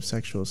issue of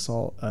sexual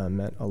assault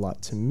meant a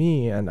lot to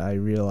me, and I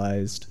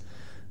realized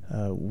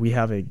we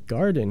have a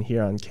garden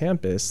here on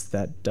campus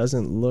that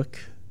doesn't look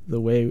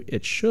the way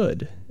it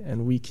should,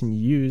 and we can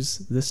use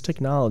this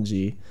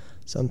technology,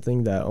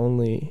 something that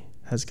only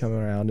has come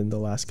around in the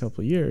last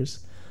couple of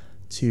years,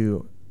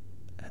 to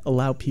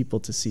allow people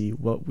to see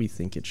what we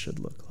think it should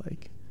look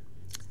like.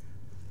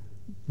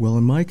 Well,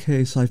 in my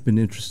case, I've been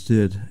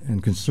interested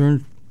and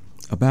concerned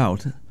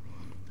about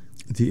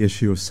the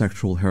issue of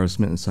sexual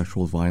harassment and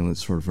sexual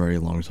violence for a very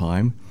long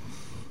time.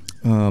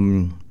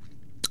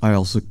 I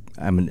also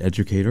am an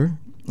educator,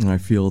 and I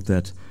feel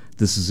that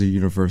this is a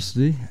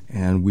university,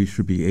 and we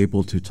should be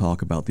able to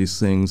talk about these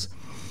things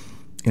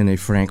in a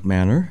frank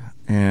manner.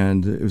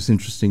 And it was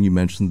interesting you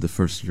mentioned the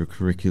first-year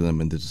curriculum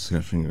and the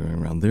discussion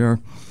around there.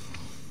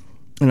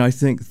 And I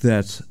think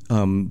that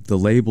the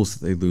labels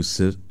that they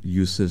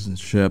use,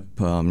 citizenship,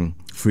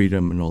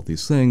 freedom, and all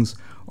these things,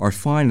 are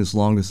fine as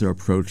long as they're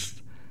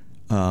approached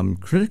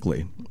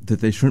critically, that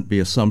they shouldn't be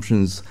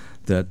assumptions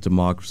that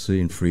democracy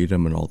and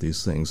freedom and all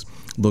these things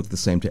look the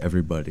same to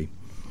everybody.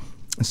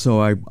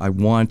 So I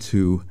want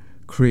to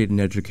create an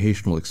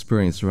educational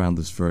experience around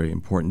this very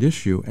important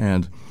issue,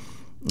 and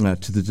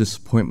to the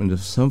disappointment of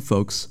some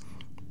folks,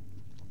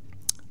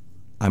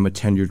 I'm a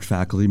tenured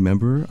faculty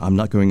member. I'm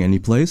not going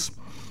anyplace,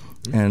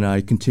 and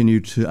I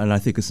continue to, and I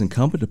think it's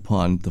incumbent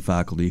upon the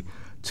faculty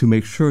to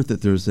make sure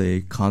that there's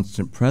a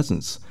constant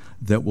presence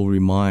that will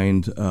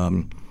remind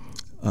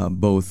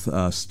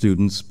both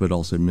students but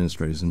also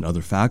administrators and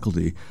other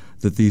faculty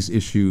that these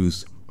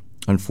issues,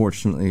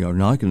 unfortunately, are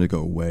not going to go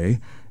away,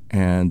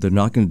 and they're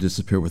not going to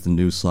disappear with the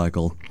news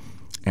cycle.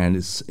 And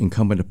it's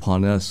incumbent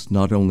upon us,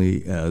 not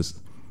only as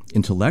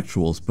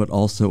intellectuals, but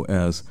also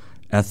as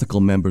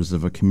ethical members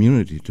of a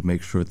community, to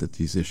make sure that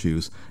these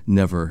issues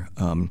never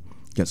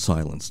get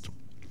silenced.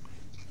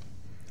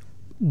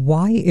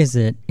 Why is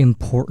it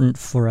important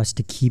for us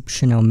to keep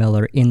Chanel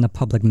Miller in the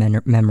public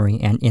memory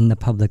and in the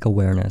public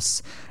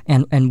awareness?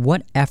 And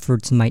what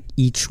efforts might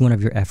each one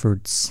of your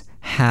efforts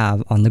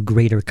have on the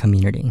greater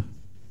community?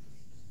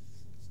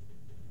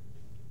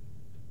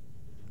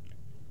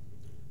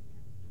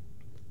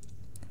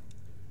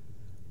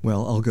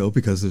 Well, I'll go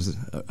because there's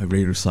a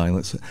greater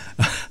silence.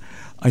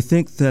 I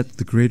think that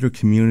the greater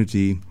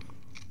community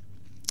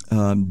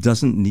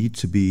doesn't need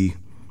to be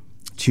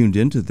tuned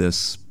into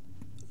this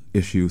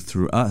issue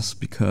through us,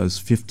 because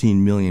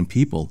 15 million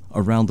people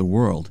around the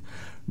world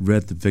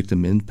read the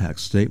victim impact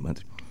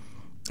statement,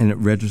 and it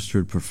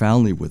registered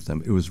profoundly with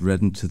them. It was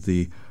read into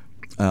the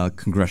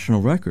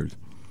congressional record.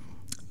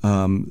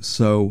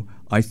 So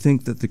I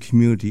think that the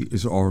community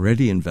is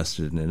already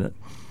invested in it.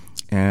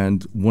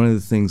 And one of the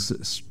things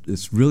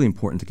that's really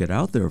important to get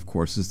out there, of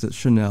course, is that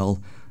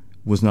Chanel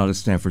was not a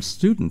Stanford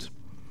student.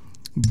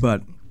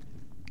 But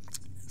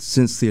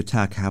since the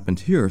attack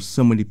happened here,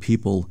 so many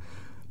people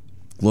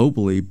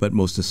globally, but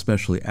most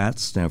especially at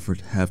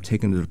Stanford, have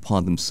taken it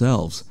upon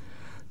themselves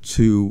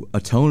to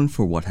atone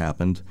for what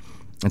happened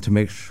and to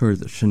make sure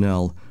that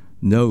Chanel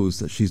knows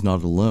that she's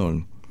not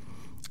alone.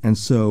 And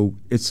so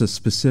it's a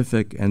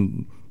specific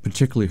and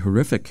particularly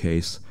horrific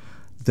case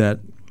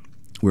that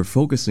we're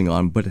focusing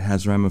on, but it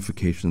has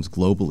ramifications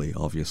globally,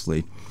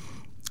 obviously.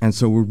 And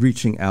so we're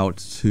reaching out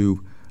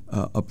to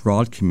a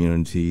broad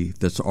community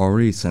that's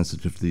already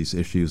sensitive to these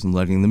issues and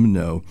letting them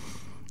know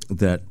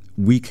that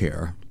we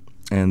care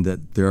and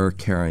that their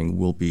caring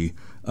will be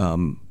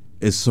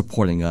is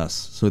supporting us.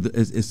 So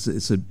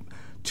it's a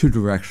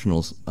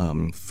two-directional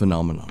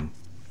phenomenon.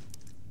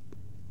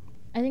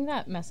 I think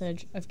that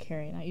message of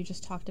caring that you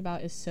just talked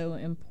about is so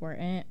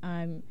important.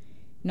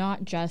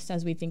 Not just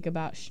as we think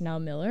about Chanel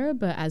Miller,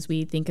 but as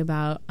we think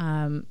about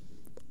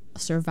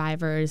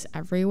survivors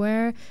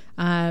everywhere.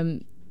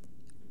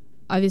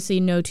 Obviously,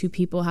 no two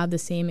people have the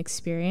same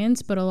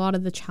experience, but a lot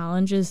of the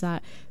challenges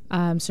that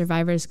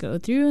survivors go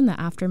through in the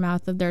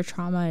aftermath of their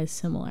trauma is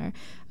similar.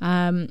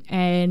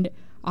 And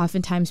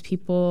oftentimes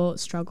people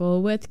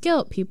struggle with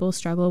guilt. People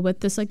struggle with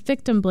this like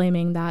victim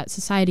blaming that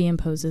society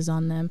imposes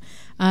on them.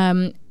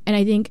 And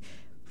I think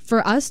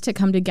for us to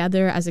come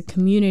together as a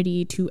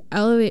community to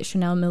elevate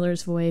Chanel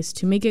Miller's voice,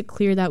 to make it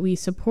clear that we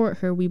support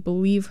her, we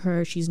believe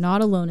her, she's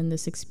not alone in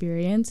this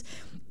experience,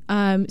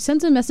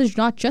 sends a message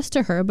not just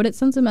to her, but it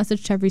sends a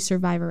message to every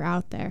survivor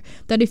out there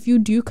that if you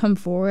do come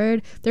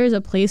forward, there is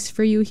a place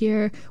for you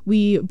here.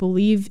 We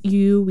believe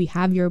you. We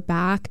have your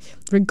back,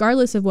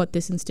 regardless of what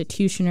this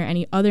institution or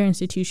any other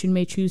institution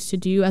may choose to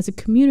do. As a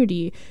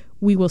community,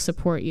 we will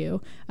support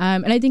you.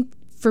 And I think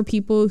for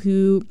people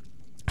who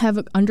have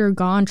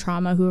undergone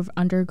trauma, who have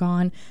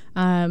undergone,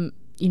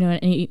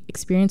 any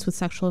experience with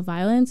sexual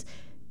violence,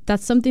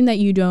 that's something that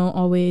you don't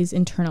always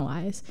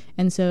internalize.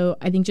 And so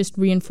I think just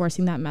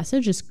reinforcing that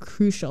message is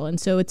crucial. And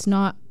so it's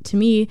not, to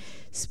me,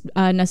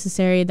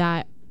 necessary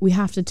that we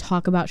have to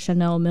talk about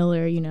Chanel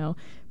Miller,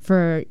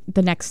 for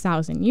the next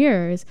 1,000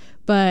 years,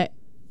 but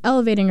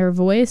elevating her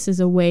voice is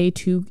a way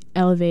to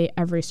elevate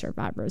every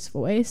survivor's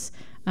voice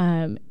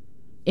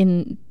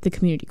in the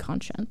community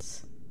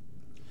conscience.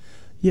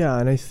 Yeah,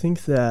 and I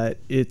think that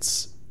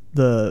it's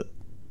the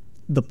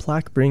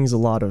plaque brings a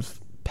lot of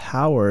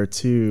power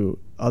to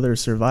other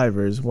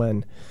survivors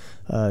when,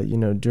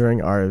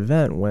 during our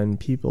event, when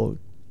people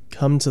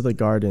come to the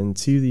garden,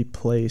 to the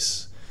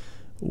place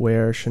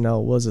where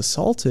Chanel was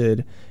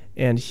assaulted,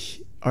 and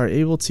are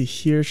able to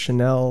hear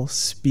Chanel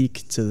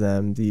speak to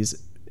them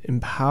these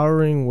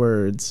empowering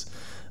words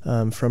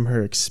from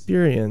her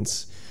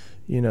experience.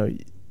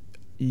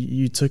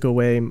 You took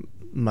away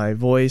my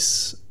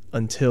voice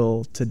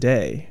until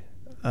today,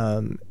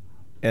 and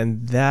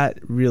that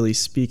really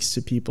speaks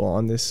to people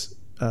on this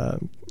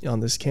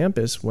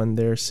campus when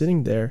they're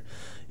sitting there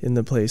in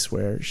the place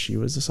where she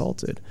was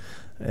assaulted.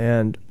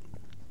 And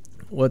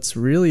what's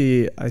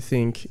really, I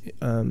think,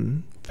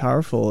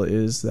 powerful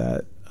is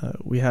that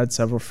we had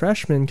several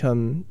freshmen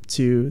come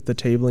to the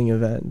tabling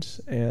event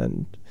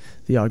and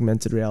the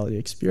augmented reality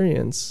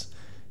experience,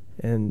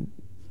 and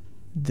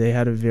they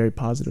had a very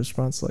positive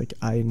response, like,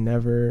 I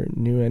never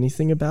knew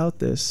anything about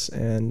this,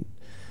 and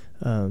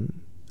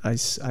I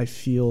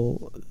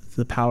feel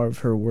the power of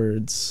her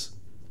words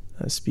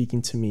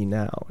speaking to me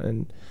now.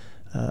 And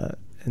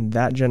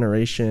that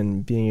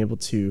generation being able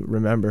to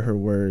remember her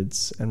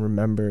words and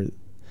remember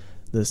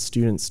the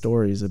student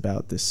stories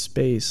about this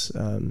space,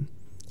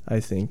 I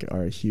think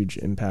are a huge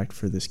impact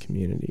for this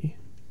community.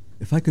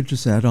 If I could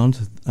just add on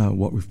to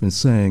what we've been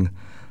saying,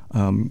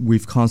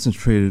 we've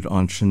concentrated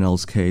on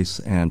Chanel's case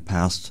and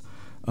past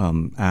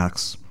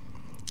acts,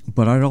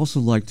 but I'd also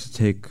like to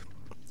take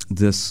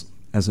this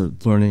as a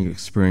learning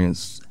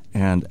experience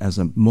and as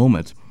a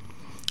moment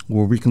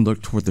where we can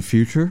look toward the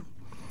future,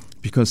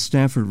 because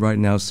Stanford right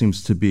now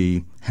seems to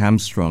be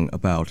hamstrung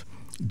about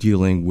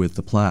dealing with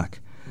the plaque.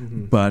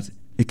 Mm-hmm. But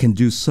it can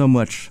do so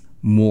much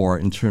more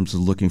in terms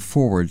of looking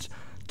forward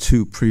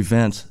to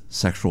prevent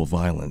sexual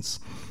violence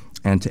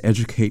and to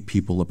educate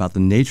people about the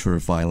nature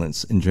of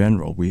violence in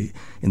general.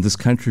 In this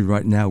country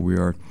right now, we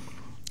are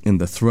in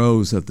the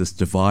throes of this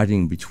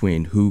dividing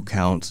between who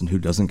counts and who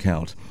doesn't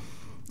count.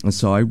 And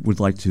so I would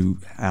like to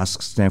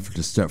ask Stanford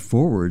to step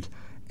forward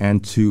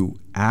and to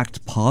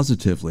act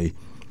positively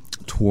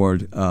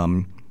toward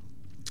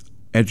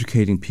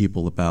educating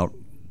people about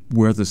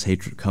where this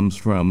hatred comes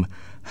from,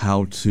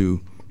 how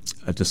to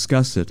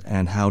discuss it,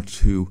 and how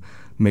to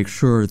make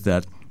sure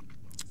that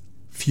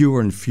fewer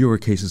and fewer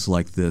cases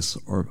like this,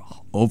 or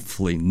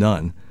hopefully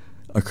none,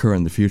 occur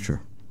in the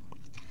future.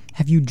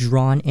 Have you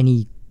drawn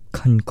any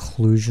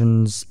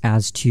conclusions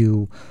as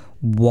to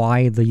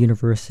why the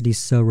university is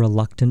so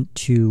reluctant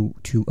to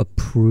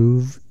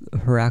approve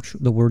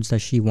the words that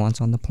she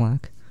wants on the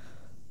plaque?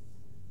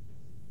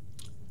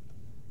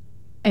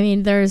 I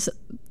mean, there's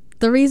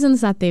the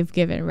reasons that they've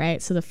given,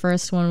 right? So the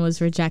first one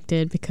was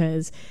rejected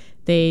because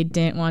they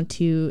didn't want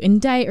to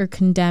indict or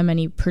condemn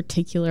any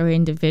particular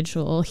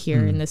individual,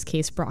 here in this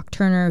case Brock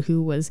Turner,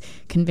 who was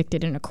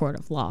convicted in a court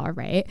of law,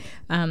 right?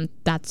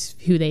 That's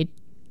who they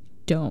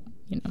don't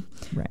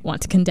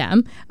want to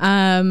condemn.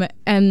 And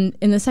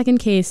in the second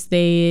case,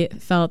 they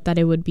felt that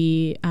it would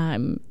be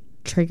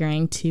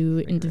triggering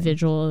to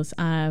individuals.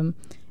 And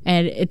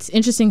it's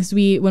interesting because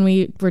when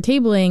we were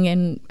tabling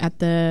and at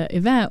the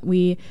event,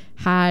 we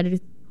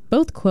had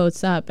both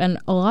quotes up, and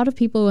a lot of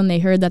people, when they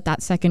heard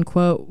that second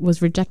quote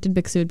was rejected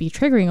because it would be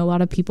triggering, a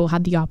lot of people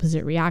had the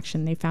opposite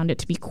reaction. They found it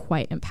to be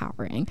quite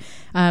empowering.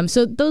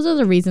 So those are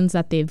the reasons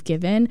that they've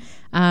given.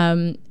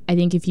 I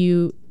think if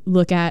you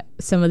look at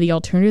some of the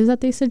alternatives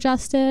that they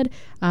suggested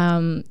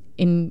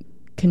in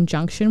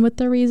conjunction with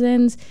the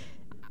reasons,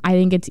 I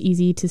think it's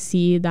easy to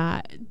see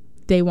that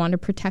they want to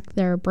protect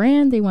their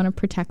brand, they want to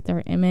protect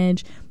their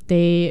image,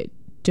 they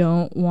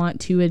don't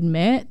want to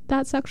admit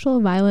that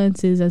sexual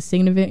violence is as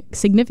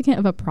significant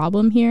of a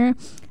problem here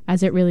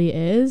as it really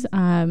is.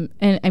 And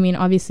I mean,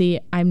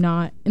 obviously, I'm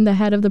not in the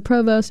head of the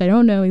provost. I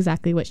don't know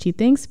exactly what she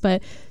thinks,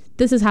 but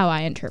this is how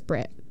I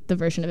interpret the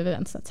version of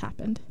events that's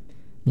happened.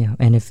 Yeah,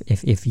 and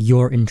if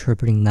you're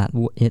interpreting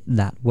it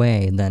that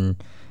way, then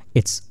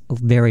it's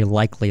very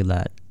likely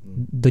that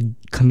the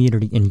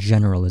community in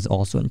general is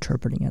also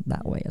interpreting it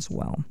that way as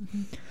well.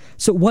 Mm-hmm.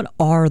 So what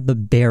are the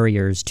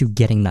barriers to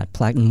getting that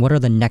plaque, and what are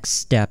the next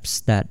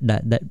steps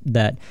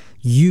that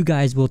you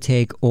guys will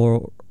take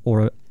or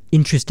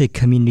interested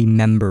community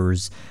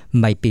members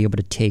might be able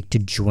to take to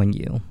join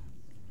you?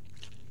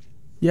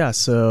 Yeah,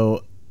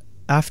 so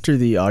after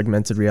the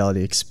augmented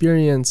reality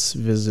experience,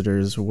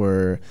 visitors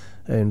were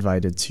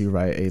invited to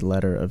write a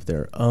letter of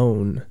their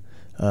own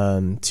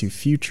to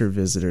future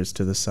visitors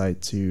to the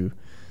site to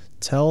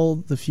tell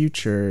the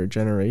future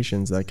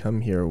generations that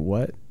come here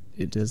what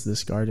does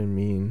this garden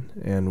mean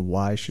and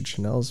why should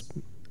Chanel's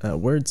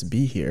words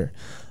be here.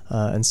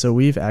 And so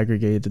we've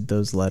aggregated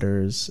those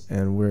letters,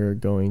 and we're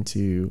going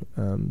to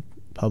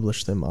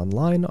publish them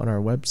online on our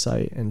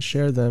website and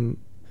share them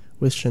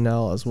with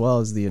Chanel as well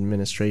as the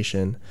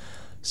administration,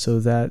 so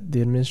that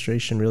the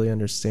administration really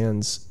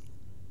understands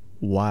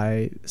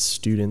why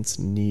students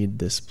need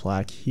this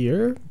plaque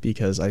here,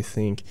 because I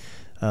think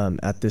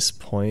at this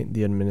point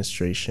the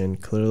administration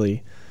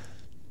clearly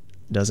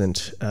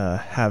doesn't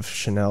have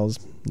Chanel's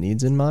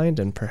needs in mind,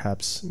 and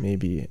perhaps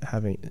maybe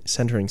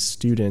centering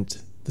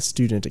the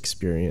student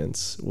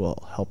experience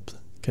will help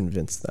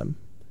convince them.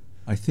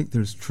 I think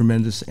there's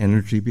tremendous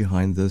energy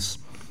behind this,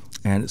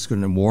 and it's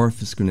going to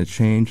morph, it's going to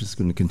change, it's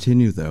going to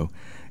continue though.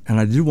 And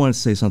I did want to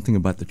say something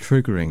about the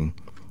triggering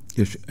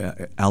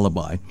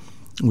alibi,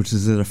 which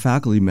is that a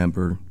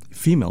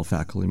female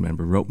faculty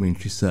member wrote me, and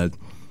she said,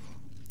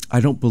 I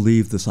don't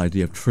believe this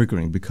idea of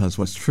triggering, because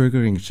what's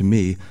triggering to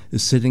me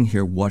is sitting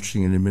here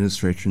watching an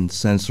administration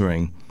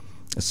censoring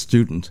a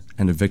student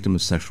and a victim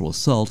of sexual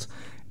assault,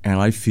 and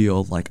I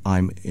feel like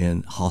I'm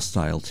in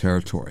hostile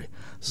territory.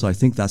 So I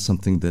think that's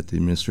something that the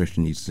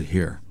administration needs to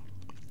hear.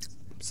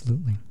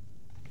 Absolutely.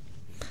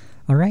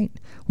 All right.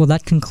 Well,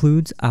 that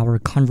concludes our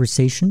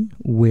conversation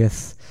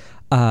with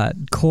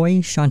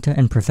Coy, Shanta,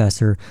 and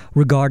Professor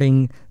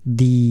regarding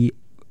the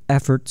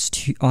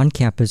efforts on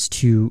campus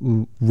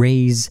to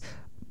raise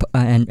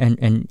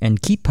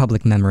and keep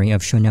public memory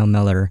of Chanel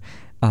Miller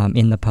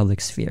in the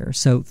public sphere.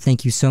 So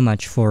thank you so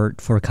much for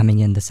coming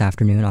in this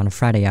afternoon on a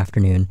Friday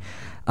afternoon.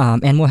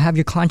 And we'll have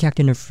your contact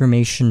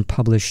information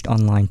published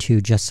online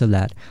too, just so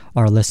that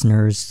our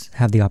listeners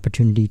have the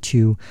opportunity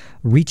to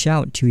reach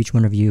out to each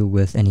one of you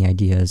with any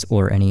ideas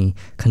or any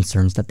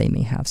concerns that they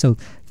may have. So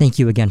thank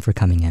you again for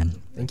coming in.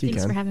 Thank you,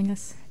 Thanks Ken. for having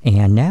us.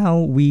 And now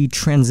we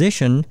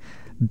transition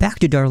back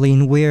to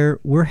Darlene, where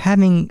we're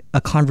having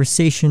a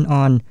conversation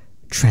on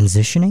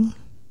transitioning.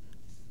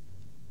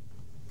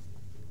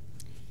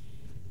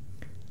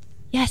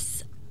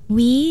 Yes,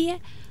 we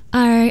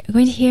are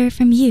going to hear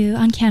from you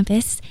on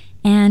campus,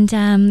 and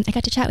I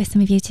got to chat with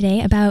some of you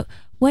today about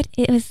what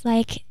it was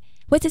like,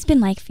 what it's been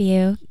like for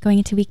you going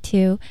into week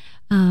 2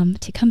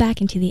 to come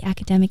back into the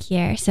academic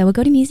year. So we'll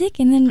go to music,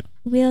 and then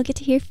we'll get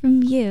to hear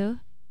from you.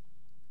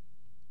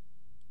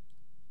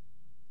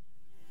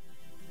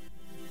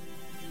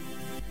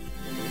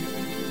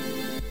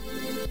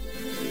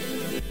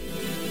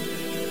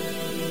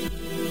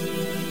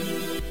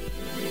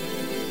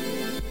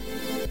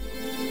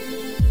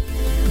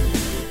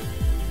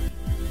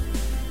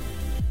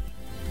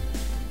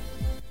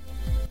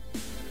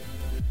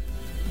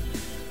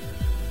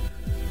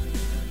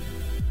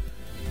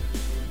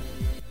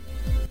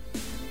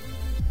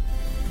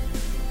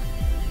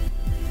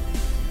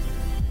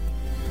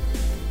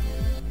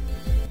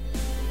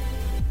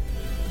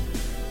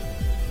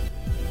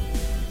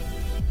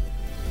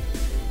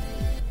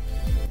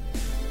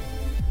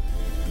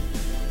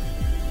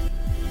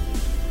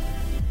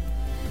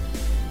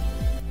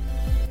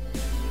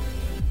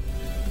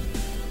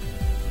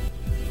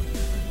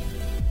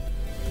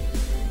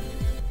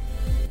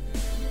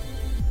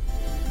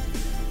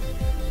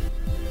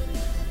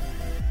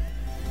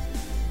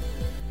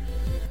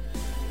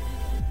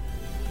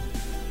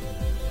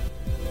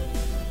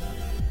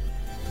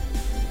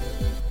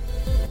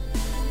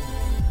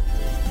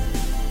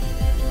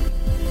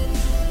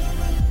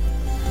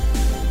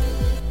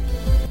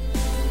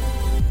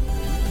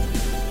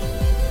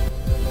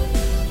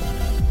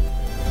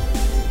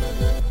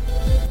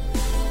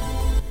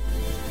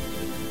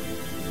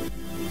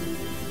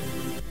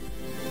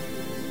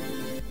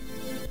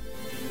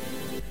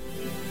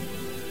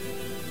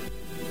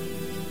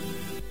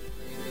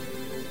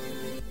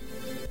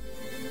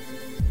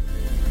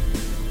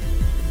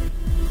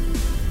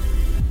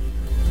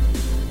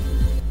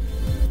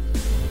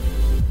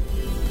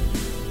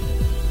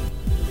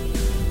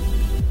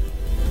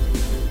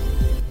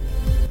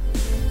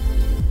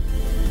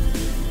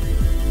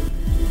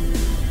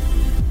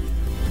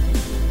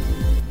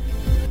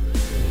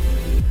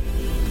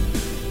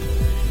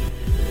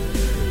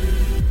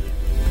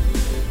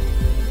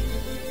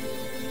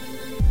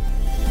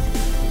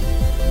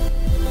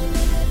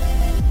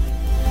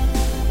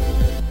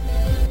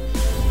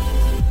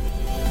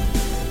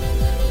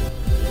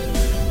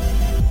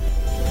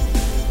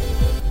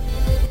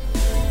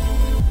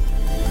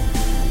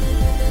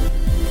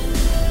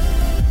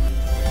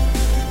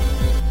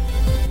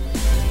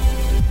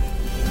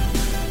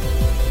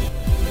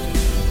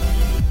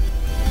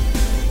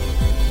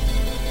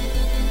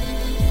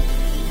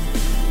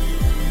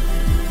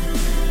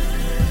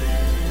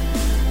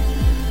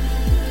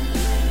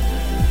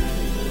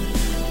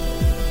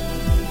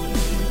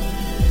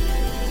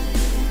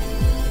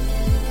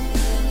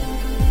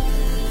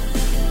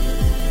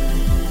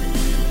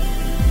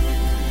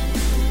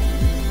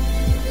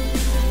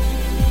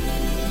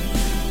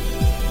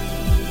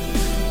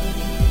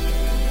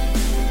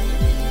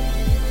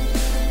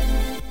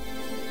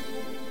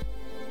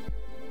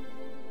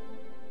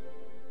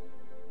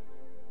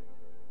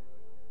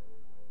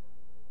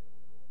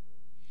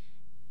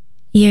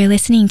 You're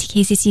listening to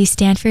KZSU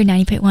Stanford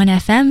 90.1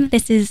 FM.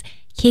 This is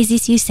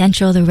KZSU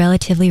Central, the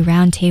Relatively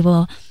Round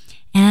Table.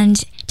 And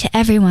to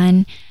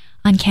everyone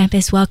on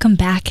campus, welcome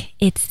back.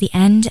 It's the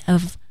end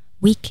of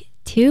week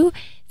 2.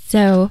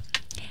 So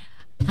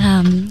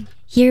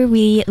here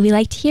we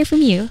like to hear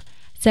from you.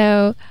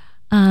 So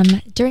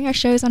during our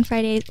shows on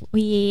Fridays,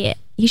 we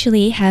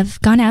usually have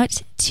gone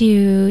out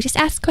to just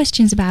ask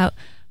questions about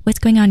what's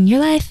going on in your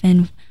life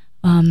and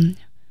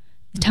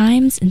the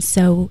times. And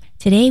so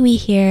today we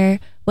hear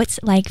what's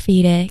it like for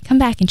you to come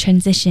back and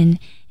transition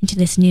into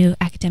this new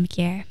academic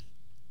year.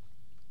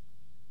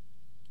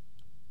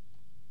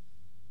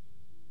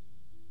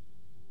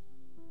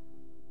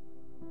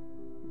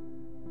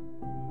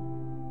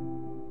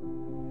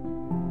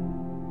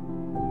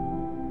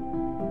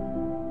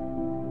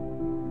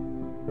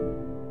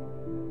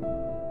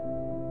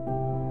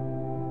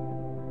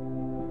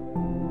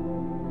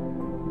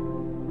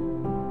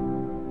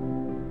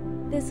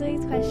 This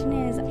week's question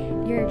is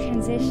your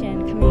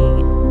transition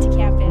coming to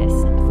campus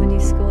for the new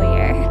school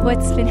year.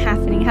 What's been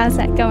happening? How's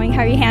that going?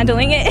 How are you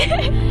handling it?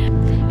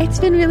 It's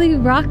been really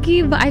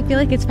rocky, but I feel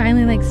like it's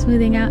finally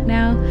smoothing out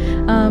now.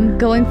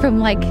 Going from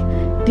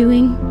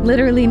doing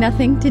literally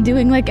nothing to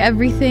doing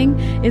everything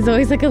is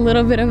always a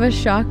little bit of a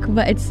shock,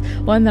 but it's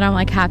one that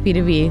I'm happy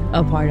to be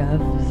a part of.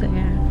 So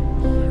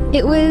yeah,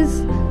 it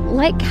was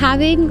like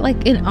having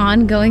an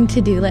ongoing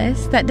to-do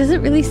list that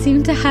doesn't really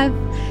seem to have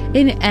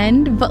an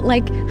end, but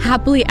like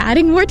happily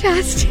adding more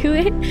tasks to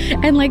it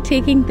and like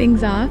taking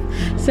things off.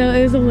 So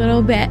it was a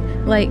little bit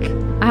like,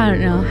 I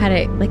don't know how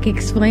to like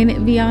explain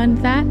it beyond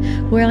that,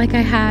 where like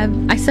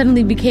I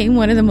suddenly became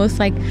one of the most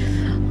like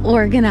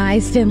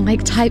organized and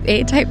like type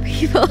A type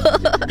people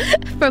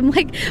from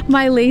like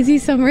my lazy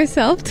summer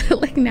self to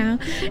like now.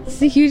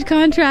 It's a huge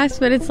contrast,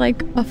 but it's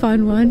like a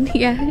fun one.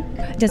 Yeah.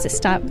 Does it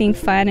stop being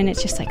fun and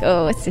it's just like,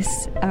 oh, it's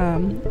this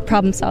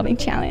problem solving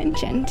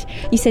challenge? And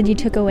you said you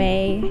took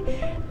away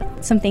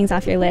some things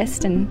off your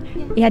list, and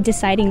you had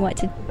deciding what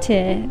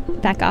to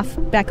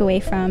back away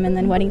from, and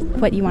then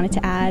what you wanted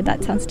to add.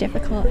 That sounds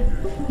difficult.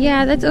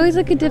 Yeah, that's always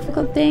like a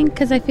difficult thing,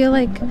 because I feel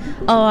like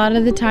a lot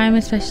of the time,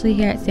 especially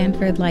here at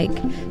Stanford, like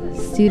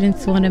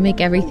students want to make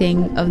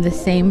everything of the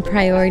same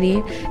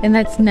priority, and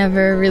that's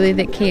never really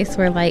the case,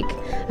 where like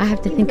I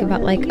have to think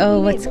about like, oh,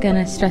 what's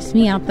gonna stress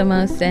me out the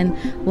most, and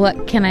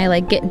what can I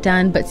like get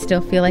done but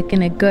still feel like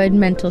in a good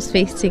mental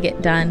space to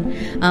get done,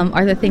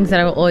 are the things that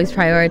I will always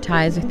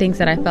prioritize, or things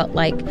that I felt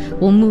like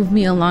will move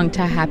me along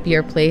to a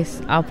happier place.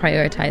 I'll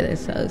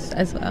prioritize those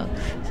as well.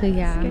 So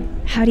yeah.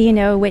 How do you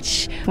know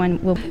which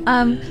one will?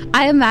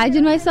 I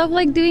imagine myself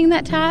like doing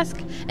that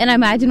task, and I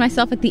imagine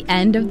myself at the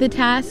end of the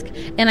task,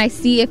 and I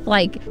see if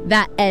like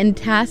that end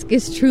task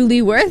is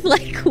truly worth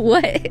like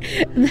what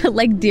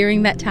like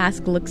during that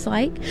task looks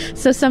like.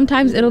 So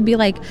sometimes it'll be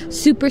like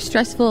super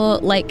stressful,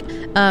 like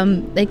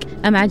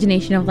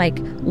imagination of like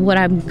what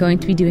I'm going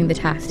to be doing the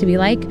task to be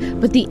like,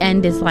 but the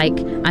end is like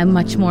I'm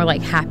much more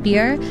like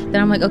happier.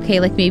 Then I'm like, okay,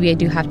 like maybe I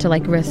do have to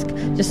like risk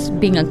just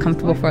being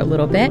uncomfortable for a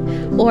little bit.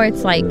 Or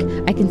it's like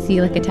I can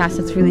see like a task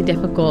that's really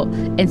difficult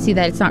and see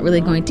that it's not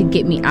really going to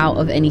get me out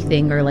of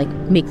anything or like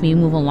make me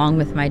move along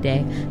with my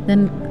day.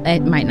 Then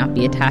it might not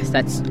be a task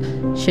that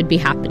should be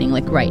happening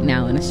like right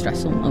now in a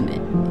stressful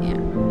moment.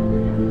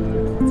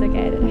 Yeah. It's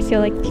okay. I feel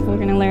like people are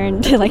going to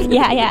learn to like,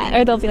 yeah,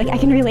 or they'll be like, I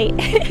can relate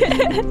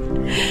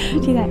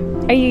to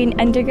that. Are you an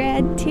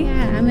undergrad too?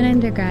 Yeah, I'm an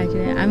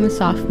undergraduate. I'm a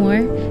sophomore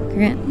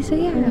currently, so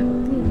yeah.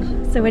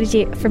 So what did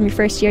you, from your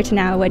first year to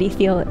now, what do you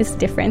feel is the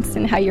difference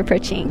in how you're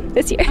approaching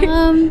this year?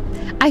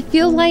 I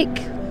feel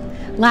like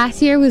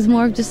last year was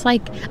more of just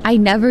like I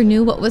never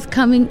knew what was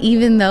coming,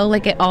 even though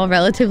like it all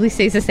relatively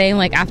stays the same.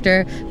 Like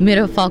after mid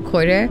of fall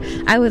quarter,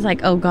 I was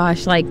like, oh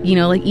gosh, like, you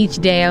know, like each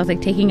day I was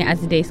like taking it as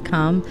the days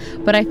come.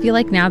 But I feel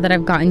like now that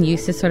I've gotten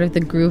used to sort of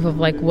the groove of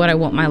like what I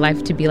want my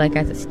life to be like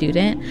as a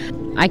student,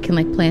 I can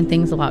like plan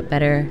things a lot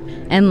better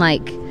and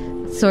like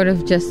sort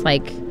of just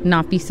like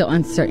not be so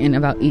uncertain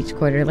about each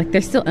quarter. Like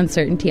there's still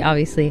uncertainty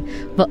obviously,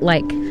 but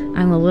like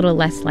I'm a little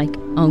less like,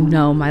 oh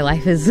no, my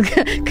life is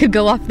could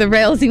go off the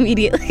rails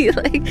immediately.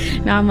 Like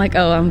now I'm like,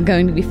 oh, I'm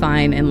going to be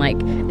fine, and like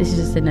this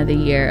is just another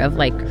year of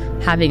like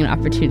having an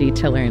opportunity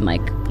to learn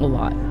like a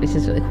lot, which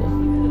is really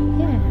cool.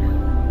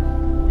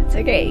 Yeah. That's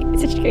so great.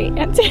 Such great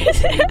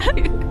answers.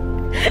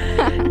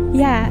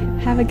 Yeah,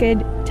 have a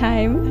good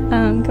time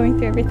going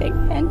through everything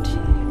and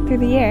through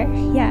the year.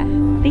 Yeah,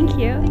 thank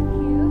you.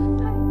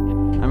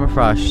 I'm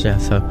Afrosh, yeah,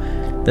 so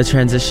the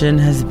transition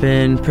has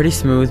been pretty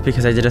smooth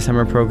because I did a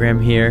summer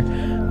program here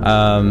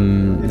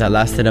that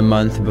lasted a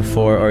month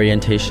before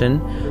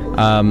orientation.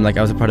 Like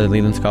I was a part of the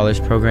Leland Scholars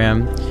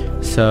Program,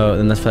 so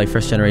and that's for like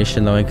first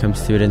generation low-income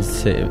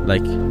students to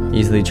like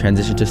easily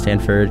transition to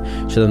Stanford,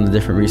 show them the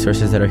different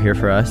resources that are here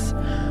for us.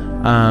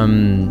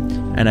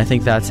 And I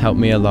think that's helped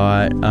me a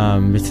lot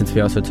since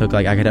we also took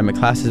like academic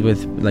classes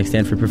with like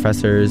Stanford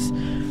professors.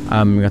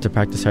 We got to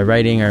practice our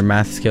writing, our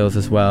math skills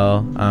as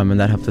well, and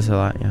that helped us a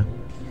lot, yeah.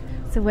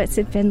 So what's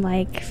it been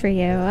like for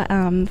you?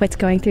 What's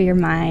going through your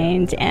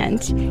mind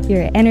and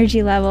your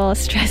energy level,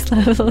 stress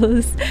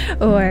levels,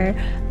 or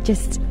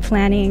just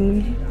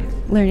planning,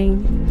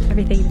 learning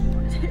everything?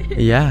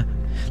 Yeah.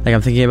 Like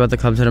I'm thinking about the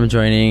clubs that I'm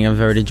joining. I've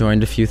already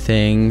joined a few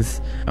things.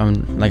 I'm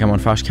on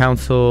Frosh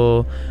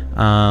Council.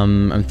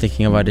 I'm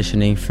thinking of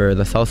auditioning for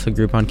the salsa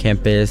group on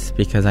campus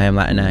because I am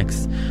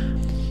Latinx.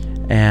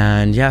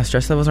 And yeah,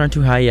 stress levels aren't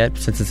too high yet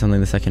since it's only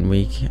the second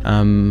week.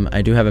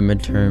 I do have a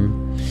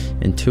midterm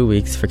in 2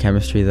 weeks for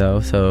chemistry though,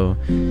 so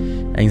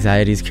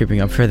anxiety is creeping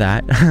up for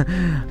that.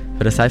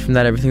 But aside from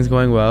that, everything's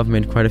going well. I've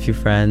made quite a few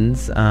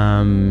friends,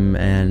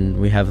 and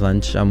we have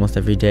lunch almost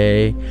every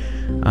day.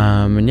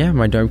 And yeah,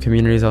 my dorm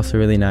community is also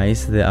really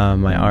nice.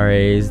 My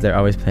RAs, they're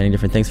always planning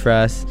different things for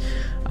us.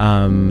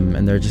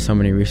 And there are just so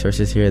many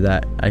resources here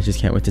that I just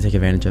can't wait to take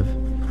advantage of.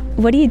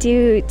 What do you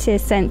do to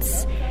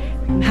sense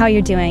how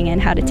you're doing and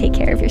how to take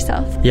care of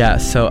yourself? Yeah,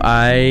 so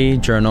I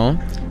journal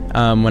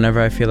whenever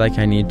I feel like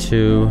I need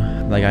to.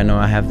 Like I know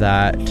I have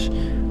that.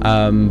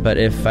 But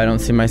if I don't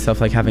see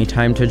myself like having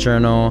time to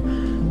journal,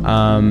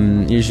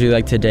 usually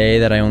like today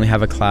that I only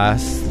have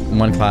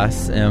one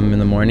class in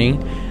the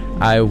morning,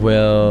 I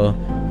will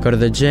go to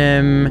the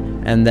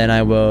gym and then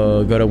I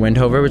will go to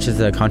Windhover, which is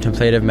a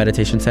contemplative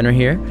meditation center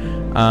here.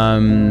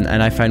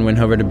 And I find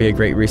Windhover to be a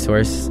great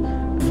resource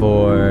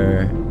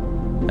for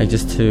like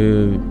just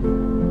to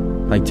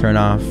like turn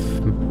off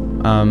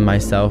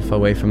myself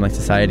away from like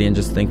society and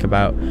just think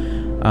about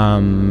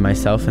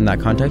myself in that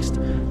context.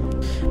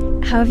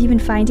 How have you been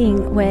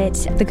finding what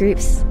the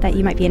groups that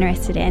you might be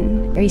interested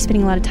in? Are you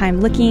spending a lot of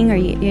time looking? Are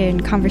you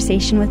in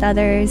conversation with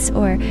others?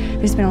 Or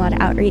there's been a lot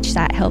of outreach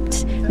that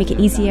helped make it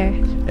easier?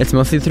 It's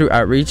mostly through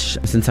outreach,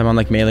 since I'm on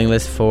like mailing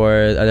lists for,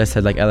 as I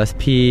said, like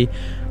LSP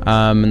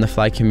and the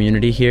Fly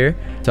community here.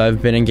 So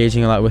I've been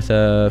engaging a lot with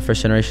the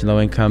first generation low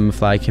income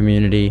Fly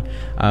community,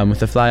 with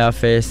the Fly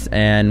office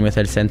and with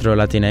El Centro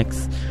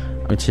Latinx,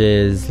 which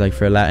is like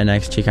for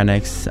Latinx,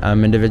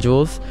 Chicanx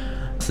individuals.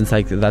 Since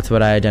like that's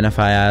what I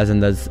identify as,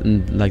 and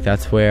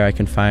that's where I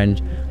can find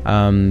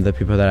the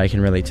people that I can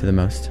relate to the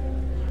most.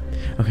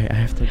 Okay, I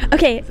have to.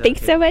 Okay,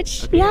 thanks so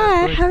much. Okay,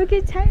 yeah, have a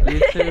good time.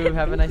 You too.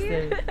 Have a nice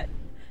day.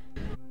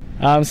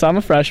 So I'm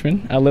a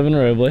freshman. I live in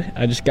Roble.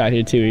 I just got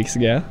here 2 weeks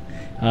ago.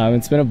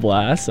 It's been a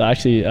blast.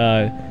 Actually,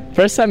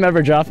 first time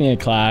ever dropping a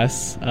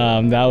class.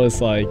 That was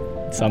like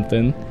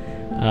something.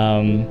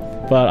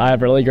 But I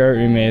have really great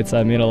roommates.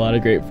 I've made a lot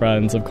of great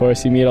friends. Of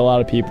course, you meet a lot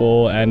of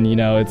people, and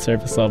it's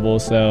surface level.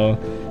 So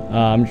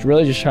I'm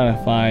really just trying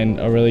to find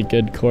a really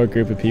good core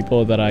group of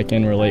people that I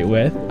can relate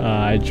with.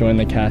 I joined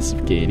the cast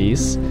of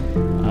Gaities,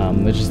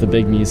 which is the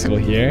big musical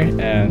here,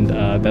 and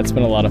that's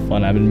been a lot of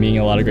fun. I've been meeting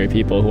a lot of great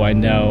people who I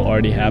know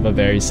already have a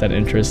very set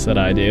interest that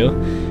I do.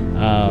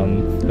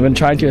 I've been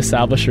trying to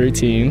establish a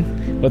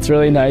routine. What's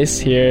really nice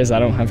here is I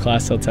don't have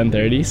class till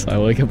 10:30, so I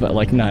wake up at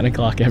like 9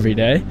 o'clock every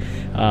day.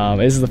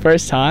 This is the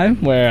first time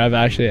where I've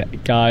actually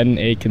gotten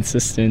a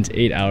consistent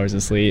 8 hours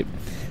of sleep.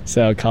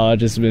 So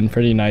college has been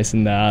pretty nice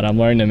in that. I'm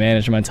learning to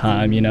manage my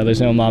time. There's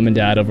no mom and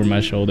dad over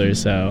my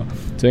shoulders, so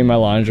doing my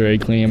laundry,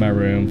 cleaning my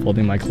room,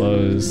 folding my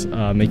clothes,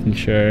 making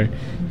sure,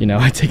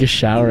 I take a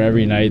shower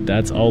every night,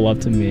 that's all up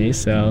to me.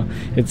 So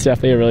it's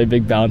definitely a really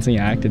big balancing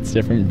act. It's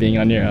different being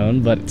on your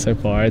own, but so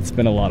far it's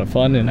been a lot of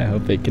fun, and I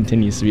hope it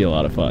continues to be a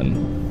lot of fun.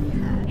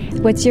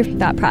 What's your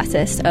thought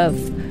process of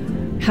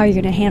how you're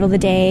going to handle the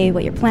day,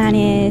 what your plan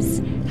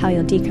is, how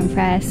you'll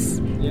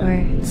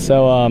decompress?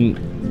 So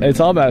it's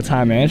all about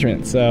time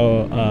management.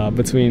 So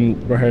between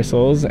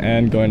rehearsals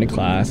and going to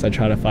class, I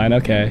try to find,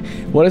 okay,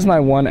 what is my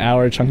 1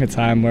 hour chunk of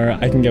time where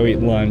I can go eat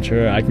lunch,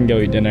 or I can go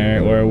eat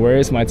dinner, or where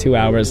is my 2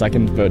 hours I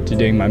can devote to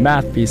doing my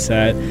math piece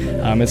set?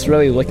 It's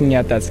really looking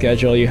at that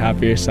schedule you have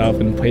for yourself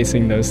and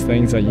placing those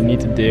things that you need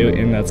to do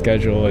in that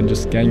schedule and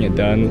just getting it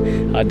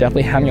done.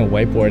 Definitely having a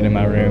whiteboard in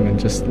my room and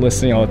just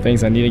listing all the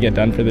things I need to get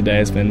done for the day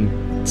has been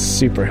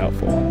super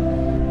helpful.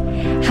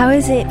 How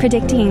is it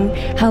predicting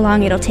how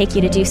long it'll take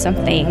you to do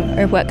something,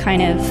 or what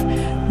kind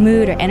of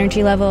mood or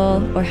energy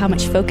level, or how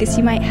much focus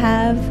you might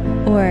have,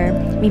 or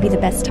maybe the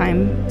best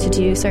time to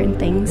do certain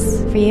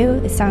things for you?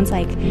 It sounds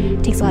like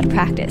it takes a lot of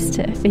practice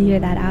to figure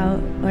that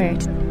out,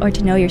 or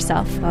to know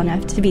yourself well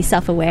enough to be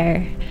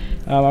self-aware.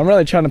 I'm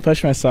really trying to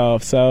push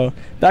myself. So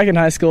back in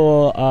high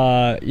school,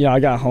 I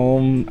got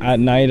home at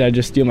night. I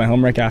just do my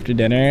homework after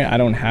dinner. I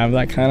don't have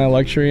that kind of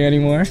luxury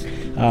anymore.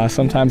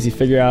 Sometimes you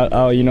figure out,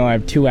 I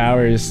have 2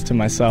 hours to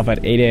myself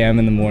at 8 a.m.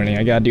 in the morning.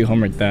 I got to do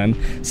homework then.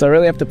 So I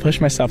really have to push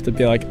myself to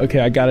be like, okay,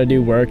 I got to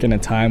do work in a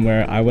time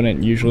where I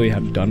wouldn't usually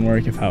have done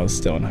work if I was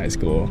still in high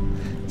school.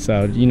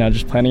 So,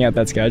 just planning out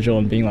that schedule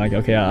and being like,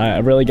 okay, I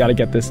really got to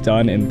get this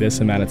done in this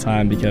amount of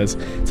time, because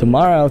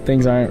tomorrow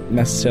things aren't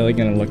necessarily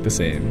going to look the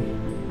same.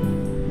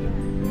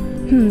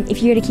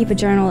 If you were to keep a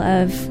journal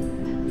of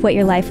what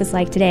your life was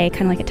like today,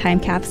 kind of like a time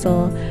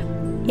capsule,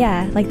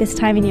 like this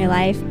time in your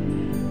life,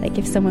 like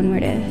if someone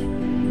were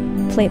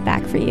to play it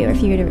back for you, or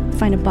if you were to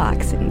find a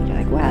box and you're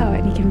like, wow,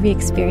 and you can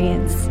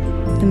re-experience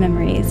the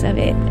memories of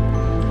it.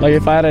 Like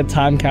if I had a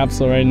time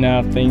capsule right now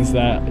of things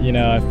that,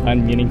 I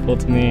find meaningful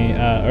to me,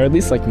 or at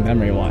least like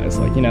memory-wise,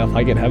 like, if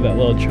I could have that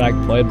little track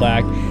played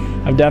back,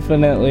 I've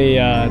definitely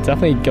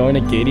going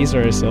to Gaities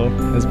rehearsal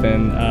has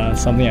been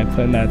something I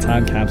put in that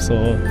time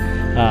capsule.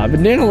 I've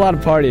been doing a lot of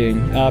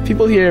partying.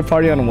 People here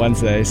party on a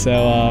Wednesday,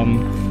 so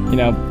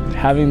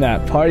having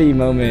that party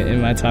moment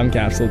in my time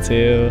capsule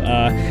too.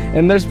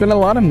 And there's been a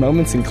lot of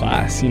moments in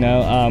class.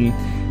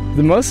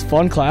 The most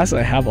fun class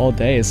I have all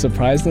day is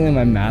surprisingly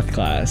my math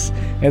class.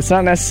 And it's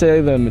not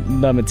necessarily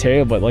the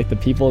material, but like the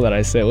people that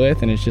I sit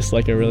with, and it's just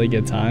like a really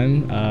good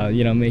time.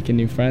 Making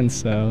new friends.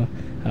 So.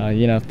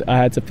 If I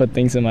had to put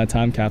things in my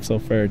time capsule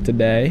for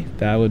today,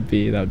 that would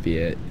be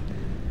it.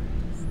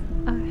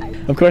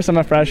 Of course, I'm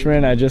a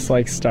freshman. I just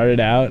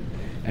started out,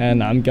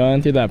 and I'm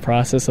going through that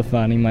process of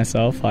finding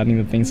myself, finding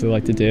the things I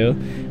like to do.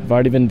 I've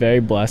already been very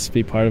blessed to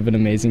be part of an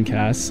amazing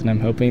cast, and I'm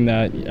hoping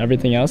that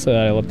everything else that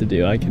I love to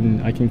do, I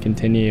can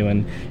continue.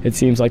 And it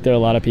seems like there are a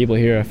lot of people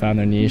here who have found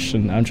their niche,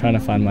 and I'm trying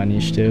to find my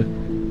niche too.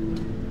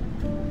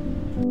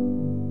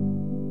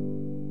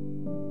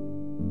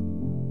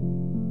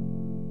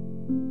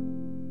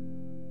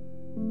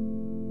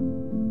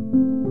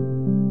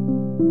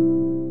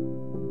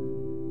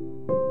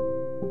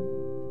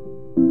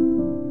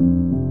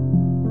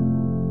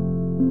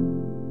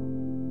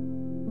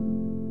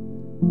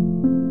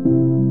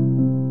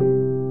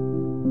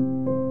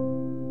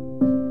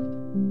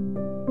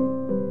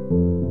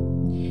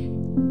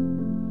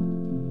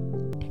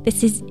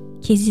 This is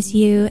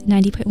KZSU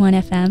 90.1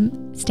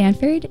 FM,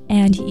 Stanford,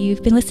 and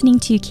you've been listening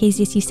to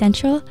KZSU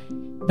Central,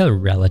 the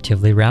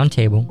Relatively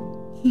Roundtable.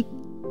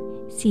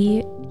 see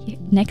you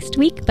next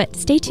week, but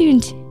stay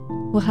tuned.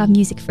 We'll have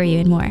music for you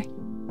and more.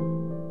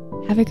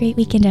 Have a great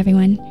weekend,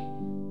 everyone.